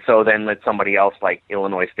 And so then let somebody else like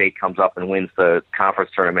Illinois State comes up and wins the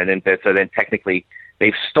conference tournament, and so then technically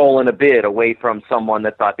they've stolen a bid away from someone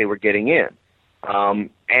that thought they were getting in.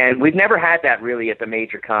 And we've never had that really at the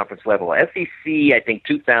major conference level. SEC, I think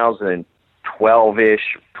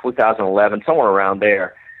 2012-ish, 2011, somewhere around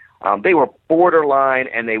there. They were borderline,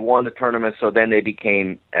 and they won the tournament, so then they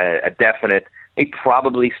became a definite. They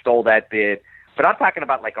probably stole that bid. But I'm talking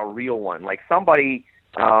about like a real one, like somebody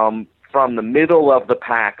from the middle of the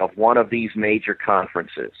pack of one of these major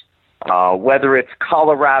conferences, whether it's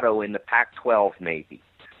Colorado in the Pac-12 maybe,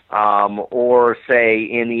 or say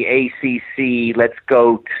in the ACC, let's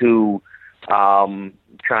go to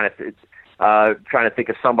trying to think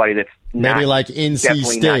of somebody that's maybe like NC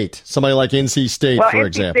State. Somebody like NC State, for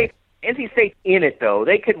example. NC State's in it, though.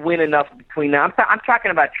 They could win enough between now. I'm talking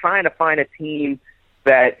about trying to find a team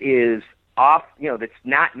that is off, that's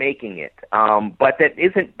not making it, but that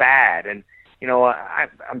isn't bad. And,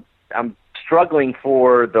 I'm struggling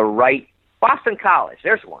for the right. Boston College,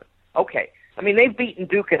 there's one. Okay. I mean, they've beaten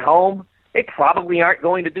Duke at home. They probably aren't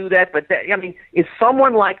going to do that, but is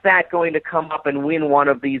someone like that going to come up and win one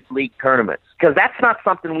of these league tournaments? Because that's not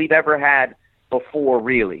something we've ever had before,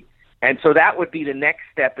 really. And so that would be the next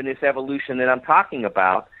step in this evolution that I'm talking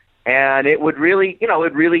about, and it would really,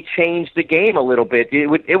 change the game a little bit. It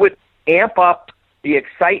would amp up the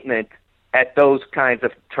excitement at those kinds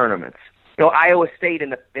of tournaments. Iowa State in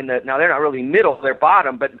the now they're not really middle, they're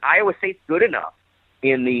bottom, but Iowa State's good enough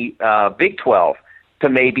in the Big 12 to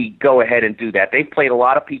maybe go ahead and do that. They've played a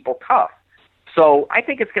lot of people tough. So I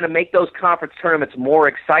think it's going to make those conference tournaments more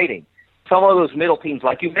exciting. Some of those middle teams,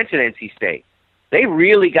 like you mentioned, NC State, they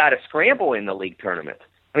really got to scramble in the league tournament.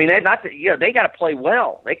 I mean, they got to play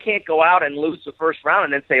well. They can't go out and lose the first round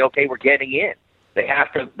and then say, okay, we're getting in. They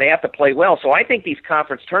have to play well. So I think these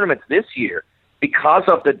conference tournaments this year, because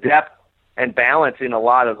of the depth and balance in a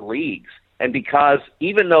lot of the leagues, and because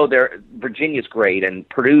even though Virginia's great and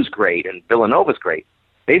Purdue's great and Villanova's great,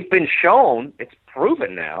 they've been shown, it's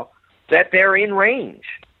proven now, that they're in range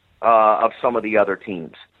of some of the other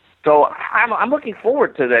teams. So I'm looking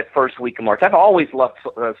forward to that first week of March. I've always loved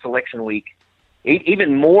Selection Week,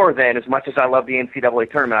 even more than as much as I love the NCAA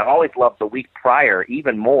tournament. I've always loved the week prior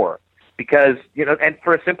even more because, and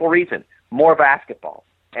for a simple reason, more basketball.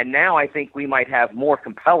 And now I think we might have more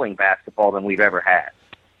compelling basketball than we've ever had.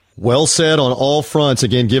 Well said on all fronts.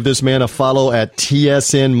 Again, give this man a follow at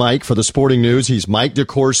TSN Mike for the sporting news. He's Mike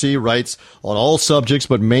DeCourcy, writes on all subjects,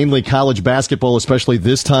 but mainly college basketball, especially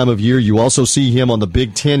this time of year. You also see him on the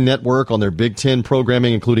Big Ten Network on their Big Ten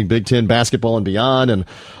programming, including Big Ten Basketball and Beyond, and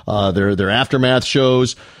their aftermath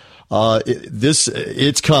shows.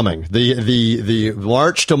 It's coming. The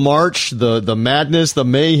March to March, the madness, the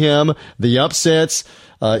mayhem, the upsets.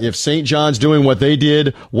 If St. John's doing what they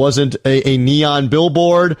did wasn't a neon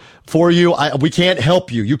billboard for you, we can't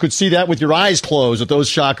help you. You could see that with your eyes closed, that those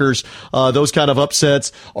shockers, those kind of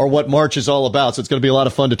upsets are what March is all about. So it's going to be a lot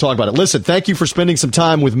of fun to talk about it. Listen, thank you for spending some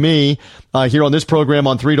time with me here on this program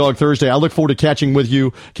on Three Dog Thursday. I look forward to catching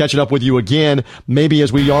up with you again, maybe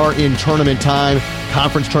as we are in tournament time,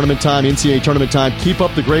 conference tournament time, NCAA tournament time. Keep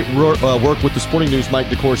up the great work with the sporting news, Mike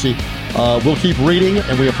DeCourcy. We'll keep reading,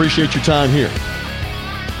 and we appreciate your time here.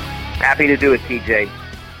 Happy to do it, TJ.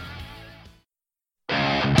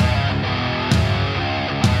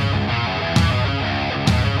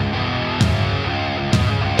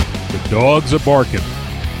 The dogs are barking.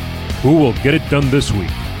 Who will get it done this week?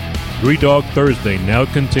 Three Dog Thursday now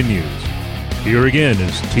continues. Here again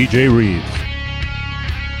is TJ Reeves.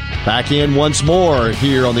 Back in once more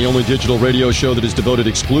here on the only digital radio show that is devoted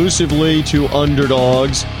exclusively to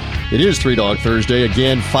underdogs. It is Three Dog Thursday.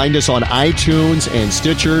 Again, find us on iTunes and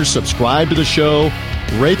Stitcher. Subscribe to the show.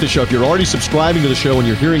 Rate the show. If you're already subscribing to the show and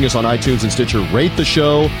you're hearing us on iTunes and Stitcher, rate the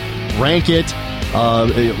show. Rank it.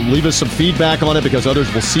 Leave us some feedback on it because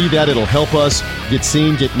others will see that. It'll help us get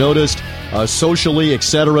seen, get noticed. Socially,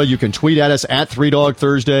 etc. You can tweet at us at Three Dog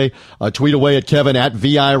Thursday. Tweet away at Kevin at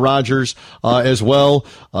VI Rogers as well.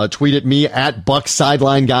 Tweet at me at Buck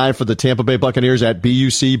Sideline Guy for the Tampa Bay Buccaneers, at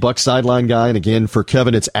BUC Buck Sideline Guy. And again, for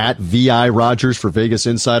Kevin, it's at VI Rogers for Vegas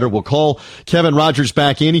Insider. We'll call Kevin Rogers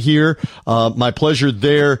back in here. My pleasure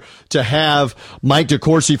there to have Mike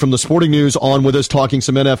DeCourcy from the Sporting News on with us, talking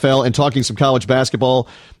some NFL and talking some college basketball.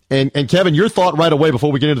 And Kevin, your thought right away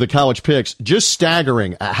before we get into the college picks, just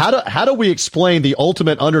staggering. How do we explain the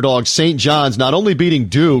ultimate underdog, St. John's, not only beating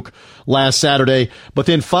Duke last Saturday, but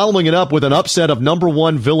then following it up with an upset of number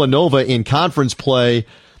 1 Villanova in conference play?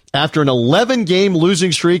 After an 11-game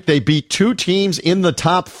losing streak, they beat 2 teams in the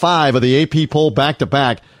top 5 of the AP poll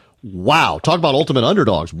back-to-back. Wow. Talk about ultimate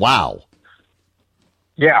underdogs. Wow.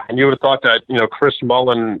 Yeah, and you would have thought that, Chris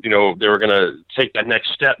Mullen, they were going to take that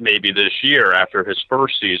next step maybe this year after his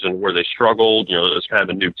first season where they struggled. It was kind of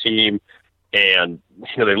a new team. And,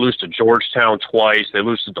 they lose to Georgetown twice. They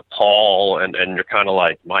lose to DePaul. And you're kind of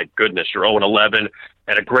like, my goodness, you're 0-11.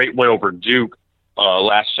 And a great win over Duke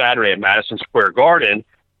last Saturday at Madison Square Garden.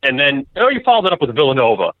 And then, you followed it up with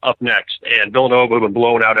Villanova up next. And Villanova had been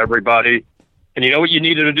blowing out everybody. And you know what you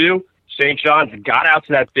needed to do? St. John's got out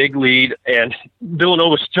to that big lead, and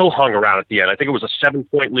Villanova still hung around at the end. I think it was a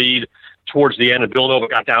 7-point lead towards the end, and Villanova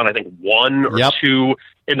got down, I think, 1 or 2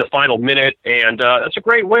 in the final minute. And that's a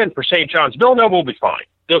great win for St. John's. Villanova will be fine.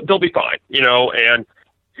 They'll be fine, and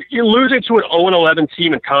you're losing to an 0-11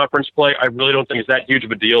 team in conference play. I really don't think it's that huge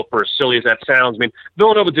of a deal, for as silly as that sounds. I mean,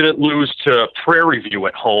 Villanova didn't lose to Prairie View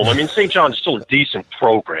at home. I mean, St. John's is still a decent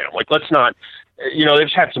program. Like, let's not, they've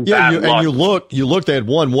just had some bad luck. And you look, they had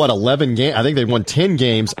won, 11 games? I think they won 10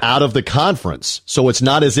 games out of the conference. So it's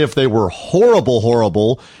not as if they were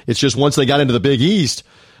horrible. It's just once they got into the Big East,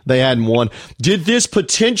 they hadn't won. Did this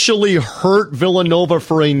potentially hurt Villanova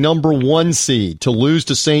for a number 1 seed to lose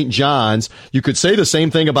to St. John's? You could say the same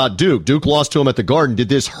thing about Duke. Duke lost to them at the Garden. Did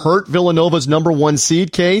this hurt Villanova's number 1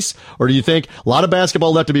 seed case? Or do you think a lot of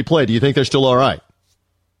basketball left to be played? Do you think they're still all right?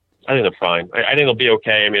 I think they're fine. I think they'll be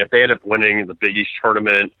okay. I mean, if they end up winning the Big East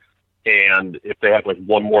tournament and if they have like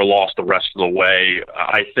one more loss the rest of the way,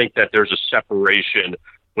 I think that there's a separation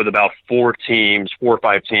with about 4 or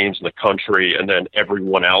 5 teams in the country and then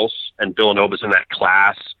everyone else. And Villanova's in that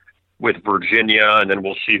class with Virginia, and then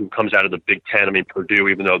we'll see who comes out of the Big Ten. I mean, Purdue,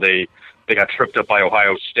 even though they got tripped up by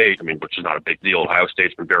Ohio State, I mean, which is not a big deal. Ohio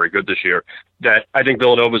State's been very good this year. That I think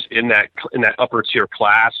Villanova's in that upper tier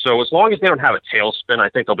class. So as long as they don't have a tailspin, I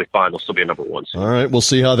think they'll be fine. They'll still be a number 1 seed. All right, we'll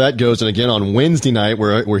see how that goes. And again, on Wednesday night,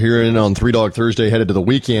 we're here on Three Dog Thursday, headed to the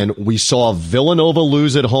weekend. We saw Villanova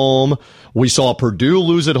lose at home. We saw Purdue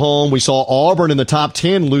lose at home. We saw Auburn in the top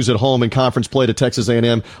 10 lose at home in conference play to Texas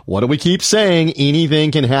A&M. What do we keep saying?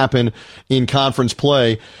 Anything can happen in conference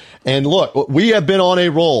play. And look, we have been on a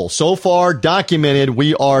roll. So far documented,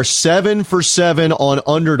 we are 7 for 7 on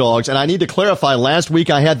underdogs. And I need to clarify, last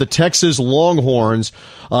week I had the Texas Longhorns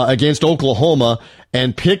against Oklahoma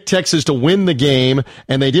and picked Texas to win the game,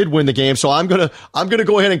 and they did win the game. So I'm gonna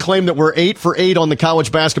go ahead and claim that we're 8 for 8 on the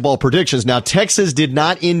college basketball predictions. Now, Texas did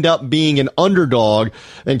not end up being an underdog,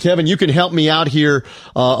 and Kevin, you can help me out here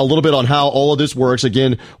a little bit on how all of this works.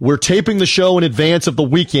 Again, we're taping the show in advance of the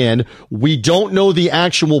weekend. We don't know the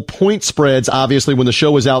actual point spreads, obviously, when the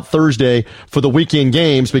show is out Thursday for the weekend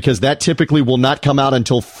games, because that typically will not come out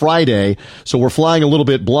until Friday. So we're flying a little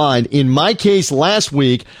bit blind. In my case, last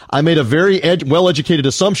week, I made a very well-educated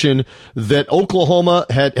assumption that Oklahoma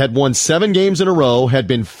had won 7 games in a row, had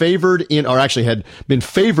been favored in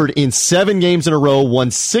 7 games in a row,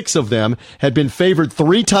 won 6 of them, had been favored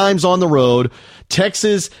 3 times on the road.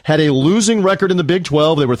 Texas had a losing record in the Big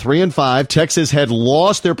 12. They were 3-5. Texas had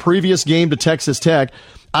lost their previous game to Texas Tech.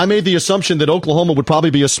 I made the assumption that Oklahoma would probably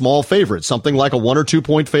be a small favorite, something like a 1 or 2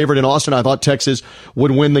 point favorite in Austin. I thought Texas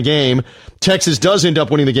would win the game. Texas does end up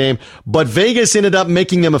winning the game, but Vegas ended up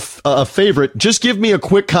making them a favorite. Just give me a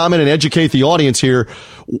quick comment and educate the audience here.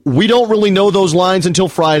 We don't really know those lines until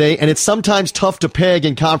Friday, and it's sometimes tough to peg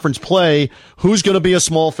in conference play who's going to be a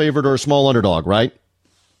small favorite or a small underdog, right?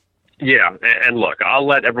 Yeah, and look, I'll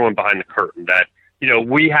let everyone behind the curtain that,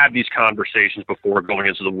 we have these conversations before going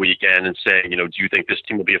into the weekend and saying, do you think this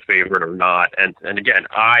team will be a favorite or not? And again,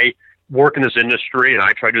 I work in this industry and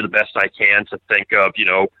I try to do the best I can to think of,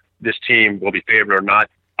 this team will be favored or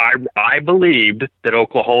not. I believed that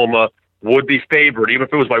Oklahoma would be favored, even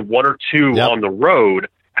if it was by 1 or 2 on the road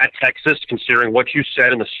at Texas, considering what you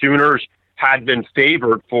said, and the Sooners had been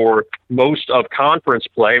favored for most of conference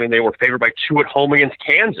play. I mean, they were favored by 2 at home against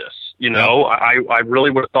Kansas. I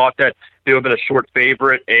really would have thought that they would have been a short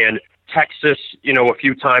favorite, and Texas, a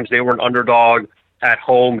few times they were an underdog at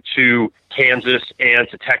home to Kansas and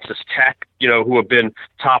to Texas Tech, who have been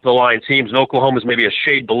top of the line teams, and Oklahoma's maybe a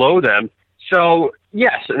shade below them. So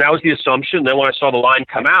yes, and that was the assumption. Then when I saw the line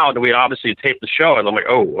come out, and we obviously taped the show, and I'm like,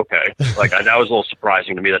 oh, okay. That was a little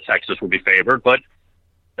surprising to me that Texas would be favored, but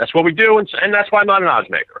that's what we do, and that's why I'm not an odds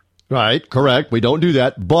maker. Right, correct. We don't do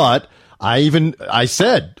that, but I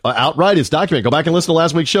said outright, it's documented. Go back and listen to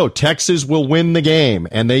last week's show. Texas will win the game,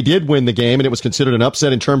 and they did win the game, and it was considered an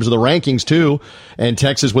upset in terms of the rankings too. And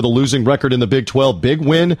Texas with a losing record in the Big 12, big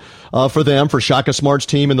win for them, for Shaka Smart's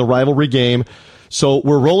team in the rivalry game. So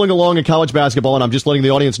we're rolling along in college basketball, and I'm just letting the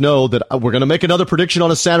audience know that we're going to make another prediction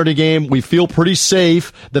on a Saturday game. We feel pretty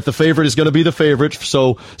safe that the favorite is going to be the favorite,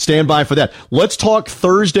 so stand by for that. Let's talk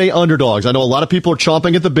Thursday underdogs. I know a lot of people are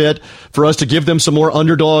chomping at the bit for us to give them some more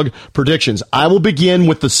underdog predictions. I will begin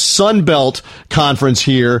with the Sun Belt Conference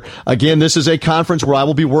here. Again, this is a conference where I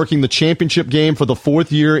will be working the championship game for the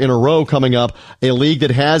 4th year in a row coming up, a league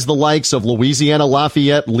that has the likes of Louisiana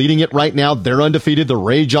Lafayette leading it right now. They're undefeated. The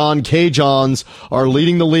Ray John Cajuns are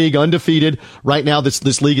leading the league undefeated. Right now,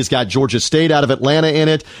 this league has got Georgia State out of Atlanta in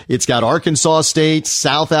it. It's got Arkansas State,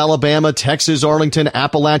 South Alabama, Texas, Arlington,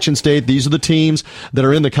 Appalachian State. These are the teams that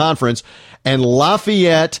are in the conference. And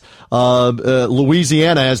Lafayette,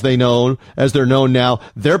 Louisiana, as they're known now,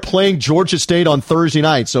 they're playing Georgia State on Thursday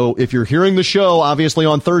night. So if you're hearing the show, obviously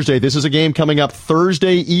on Thursday, this is a game coming up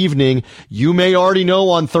Thursday evening. You may already know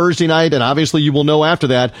on Thursday night, and obviously you will know after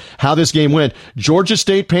that, how this game went. Georgia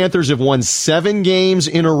State Panthers have won 7 games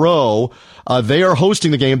in a row. They are hosting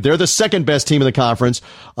the game. They're the second best team in the conference.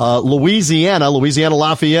 Louisiana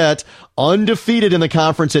Lafayette, undefeated in the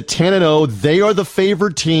conference at 10-0. They are the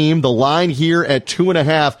favored team. The line here at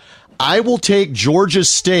 2.5. I will take Georgia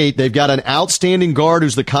State. They've got an outstanding guard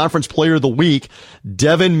who's the conference player of the week,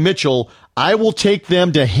 Devin Mitchell. I will take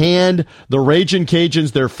them to hand the Ragin'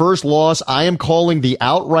 Cajuns their first loss. I am calling the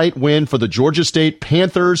outright win for the Georgia State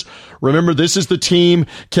Panthers. Remember, this is the team,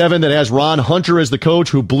 Kevin, that has Ron Hunter as the coach,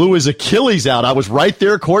 who blew his Achilles out. I was right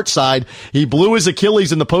there courtside. He blew his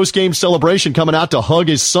Achilles in the post-game celebration coming out to hug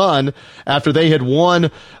his son after they had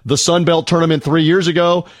won the Sun Belt tournament 3 years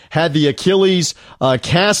ago, had the Achilles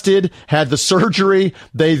casted, had the surgery.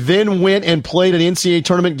 They then went and played an NCAA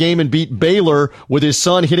tournament game and beat Baylor with his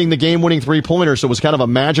son hitting the game-winning three-pointer. So it was kind of a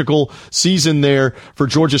magical season there for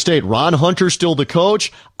Georgia State. Ron Hunter still the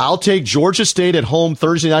coach. I'll take Georgia State at home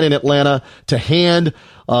Thursday night in Atlanta to hand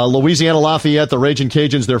Louisiana Lafayette, the Ragin'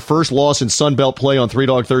 Cajuns, their first loss in Sun Belt play on 3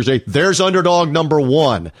 Dog Thursday. There's underdog number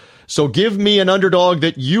 1. So give me an underdog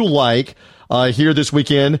that you like here this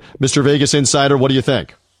weekend. Mr. Vegas Insider, what do you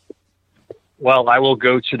think? Well, I will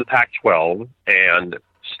go to the Pac-12, and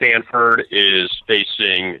Stanford is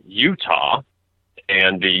facing Utah.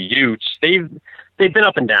 And the Utes, they've been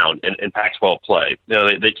up and down in Pac-12 play. You know,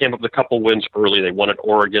 they came up with a couple wins early. They won at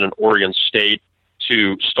Oregon and Oregon State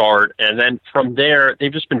to start. And then from there,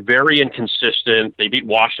 they've just been very inconsistent. They beat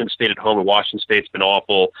Washington State at home, and Washington State's been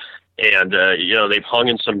awful. And, they've hung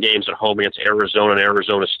in some games at home against Arizona and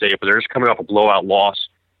Arizona State, but they're just coming off a blowout loss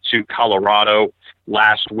to Colorado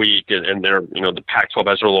last week. And they're, the Pac-12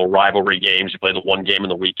 has their little rivalry games. You play the one game in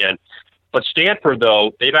the weekend. But Stanford,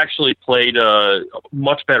 though, they've actually played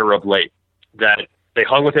much better of late. That they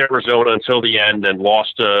hung with Arizona until the end and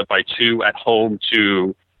lost by 2 at home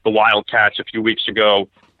to the Wildcats a few weeks ago.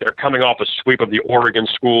 They're coming off a sweep of the Oregon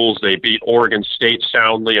schools. They beat Oregon State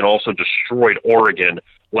soundly and also destroyed Oregon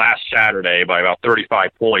last Saturday by about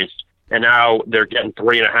 35 points. And now they're getting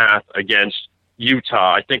 3.5 against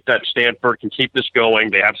Utah. I think that Stanford can keep this going.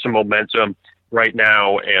 They have some momentum right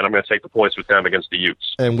now, and I'm going to take the points with them against the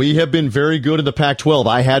Utes. And we have been very good in the Pac-12.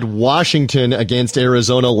 I had Washington against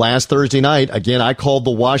Arizona last Thursday night. Again, I called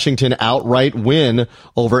the Washington outright win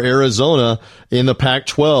over Arizona in the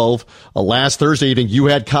Pac-12 last Thursday evening. You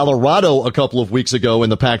had Colorado a couple of weeks ago in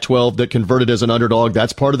the Pac-12 that converted as an underdog.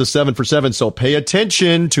 That's part of the 7 for 7. So pay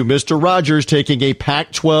attention to Mr. Rogers taking a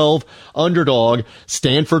Pac-12 underdog.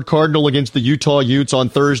 Stanford Cardinal against the Utah Utes on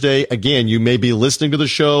Thursday. Again, you may be listening to the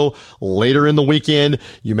show later in the weekend.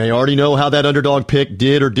 You may already know how that underdog pick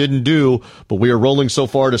did or didn't do, but we are rolling so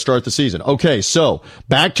far to start the season. Okay, so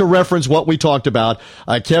back to reference what we talked about.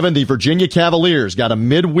 Kevin, the Virginia Cavaliers got a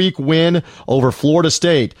midweek win over Florida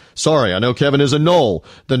State. Sorry, I know Kevin is a Nole.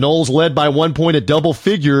 The Noles led by 1 point at double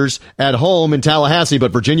figures at home in Tallahassee,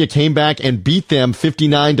 but Virginia came back and beat them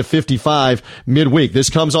 59-55 midweek.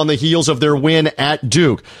 This comes on the heels of their win at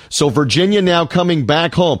Duke. So Virginia now coming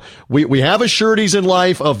back home. We have assurities in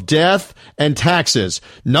life of death and taxes.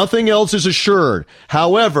 Nothing else is assured.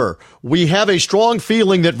 However, we have a strong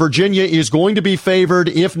feeling that Virginia is going to be favored,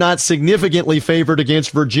 if not significantly favored,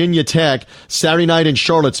 against Virginia Tech Saturday night in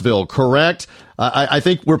Charlottesville, correct? I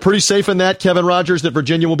think we're pretty safe in that, Kevin Rogers, that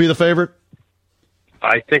Virginia will be the favorite?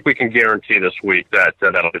 I think we can guarantee this week that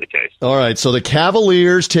that'll be the case. All right, so the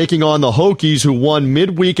Cavaliers taking on the Hokies, who won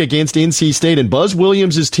midweek against NC State. And Buzz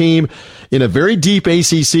Williams' team in a very deep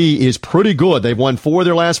ACC is pretty good. They've won 4 of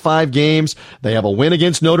their last 5 games. They have a win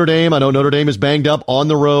against Notre Dame. I know Notre Dame is banged up on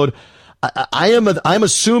the road. I'm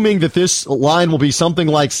assuming that this line will be something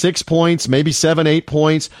like 6 points, maybe 7, 8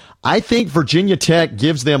 points. I think Virginia Tech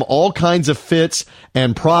gives them all kinds of fits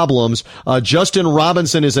and problems. Justin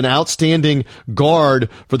Robinson is an outstanding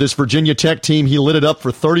guard for this Virginia Tech team. He lit it up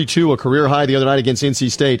for 32, a career high the other night against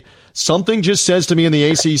NC State. Something just says to me in the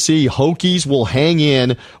ACC, Hokies will hang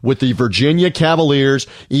in with the Virginia Cavaliers.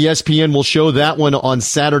 ESPN will show that one on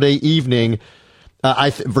Saturday evening.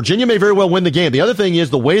 Virginia may very well win the game. The other thing is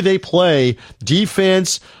the way they play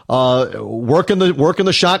defense, working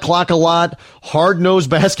the shot clock a lot, hard-nosed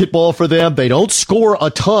basketball for them. They don't score a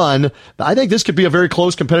ton. I think this could be a very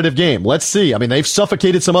close competitive game. Let's see. I mean, they've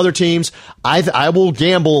suffocated some other teams. I will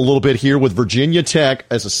gamble a little bit here with Virginia Tech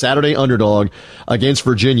as a Saturday underdog against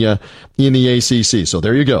Virginia in the ACC. So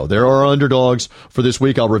there you go. There are underdogs for this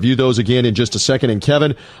week. I'll review those again in just a second. And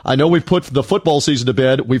Kevin, I know we've put the football season to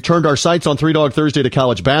bed. We've turned our sights on Three Dog Thursday to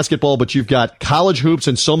college basketball, but you've got college hoops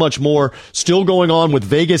and so much more still going on with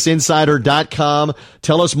VegasInsider.com.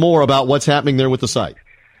 Tell us more about what's happening there with the site.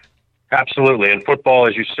 Absolutely, and football,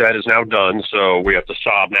 as you said, is now done. So we have to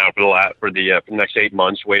sob now for the next 8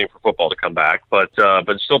 months, waiting for football to come back. But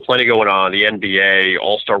still plenty going on. The NBA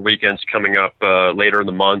All-Star Weekend's coming up later in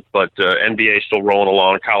the month, but NBA still rolling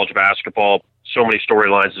along. College basketball, so many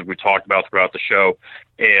storylines as we talked about throughout the show,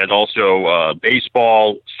 and also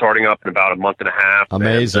baseball starting up in about a month and a half.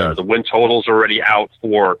 Amazing. And, the win total's already out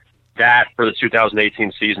for that for the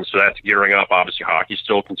 2018 season, so that's gearing up. Obviously, hockey's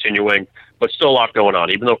still continuing, but still a lot going on.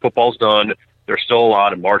 Even though football's done, there's still a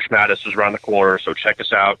lot, and March Madness is around the corner, so check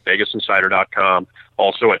us out, VegasInsider.com.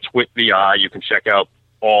 Also at TwitVI, you can check out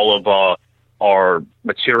all of our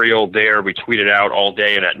material there. We tweet it out all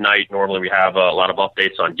day and at night. Normally we have a lot of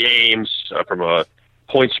updates on games from a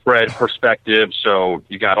point spread perspective. So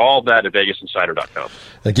you got all that at VegasInsider.com.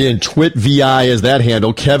 Again, TwitVI is that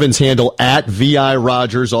handle. Kevin's handle at VI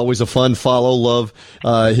Rogers. Always a fun follow. Love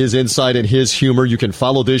his insight and his humor. You can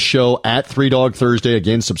follow this show at Three Dog Thursday.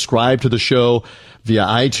 Again, subscribe to the show via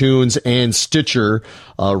iTunes and Stitcher.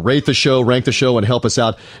 Rate the show, rank the show, and help us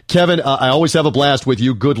out. Kevin, I always have a blast with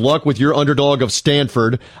you. Good luck with your underdog of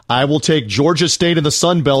Stanford. I will take Georgia State in the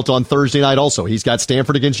Sun Belt on Thursday night also. He's got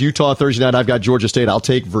Stanford against Utah Thursday night. I've got Georgia State. I'll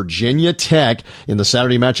take Virginia Tech in the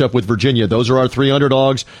Saturday matchup with Virginia. Those are our three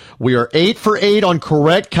underdogs. We are 8 for 8 on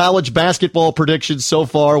correct college basketball predictions so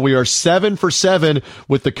far. We are 7 for 7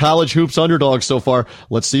 with the college hoops underdogs so far.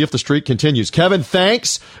 Let's see if the streak continues. Kevin,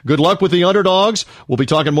 thanks. Good luck with the underdogs. We'll be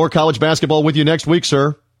talking more college basketball with you next week,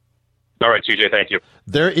 sir. All right, TJ, thank you.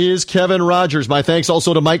 There is Kevin Rogers. My thanks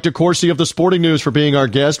also to Mike DeCourcy of the Sporting News for being our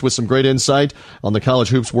guest with some great insight on the college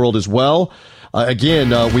hoops world as well. Again,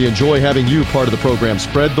 we enjoy having you part of the program.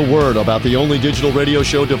 Spread the word about the only digital radio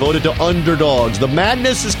show devoted to underdogs. The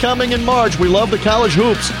madness is coming in March. We love the college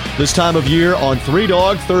hoops this time of year on Three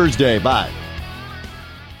Dog Thursday. Bye.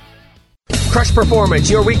 Crush Performance,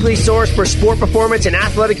 your weekly source for sport performance and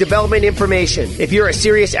athletic development information. If you're a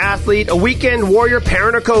serious athlete, a weekend warrior,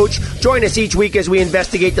 parent, or coach, join us each week as we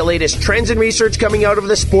investigate the latest trends and research coming out of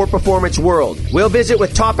the sport performance world. We'll visit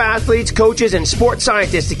with top athletes, coaches, and sports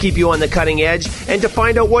scientists to keep you on the cutting edge and to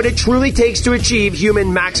find out what it truly takes to achieve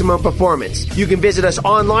human maximum performance. You can visit us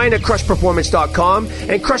online at crushperformance.com,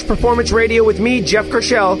 and Crush Performance Radio with me, Jeff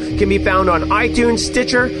Gershell, can be found on iTunes,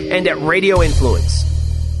 Stitcher, and at Radio Influence.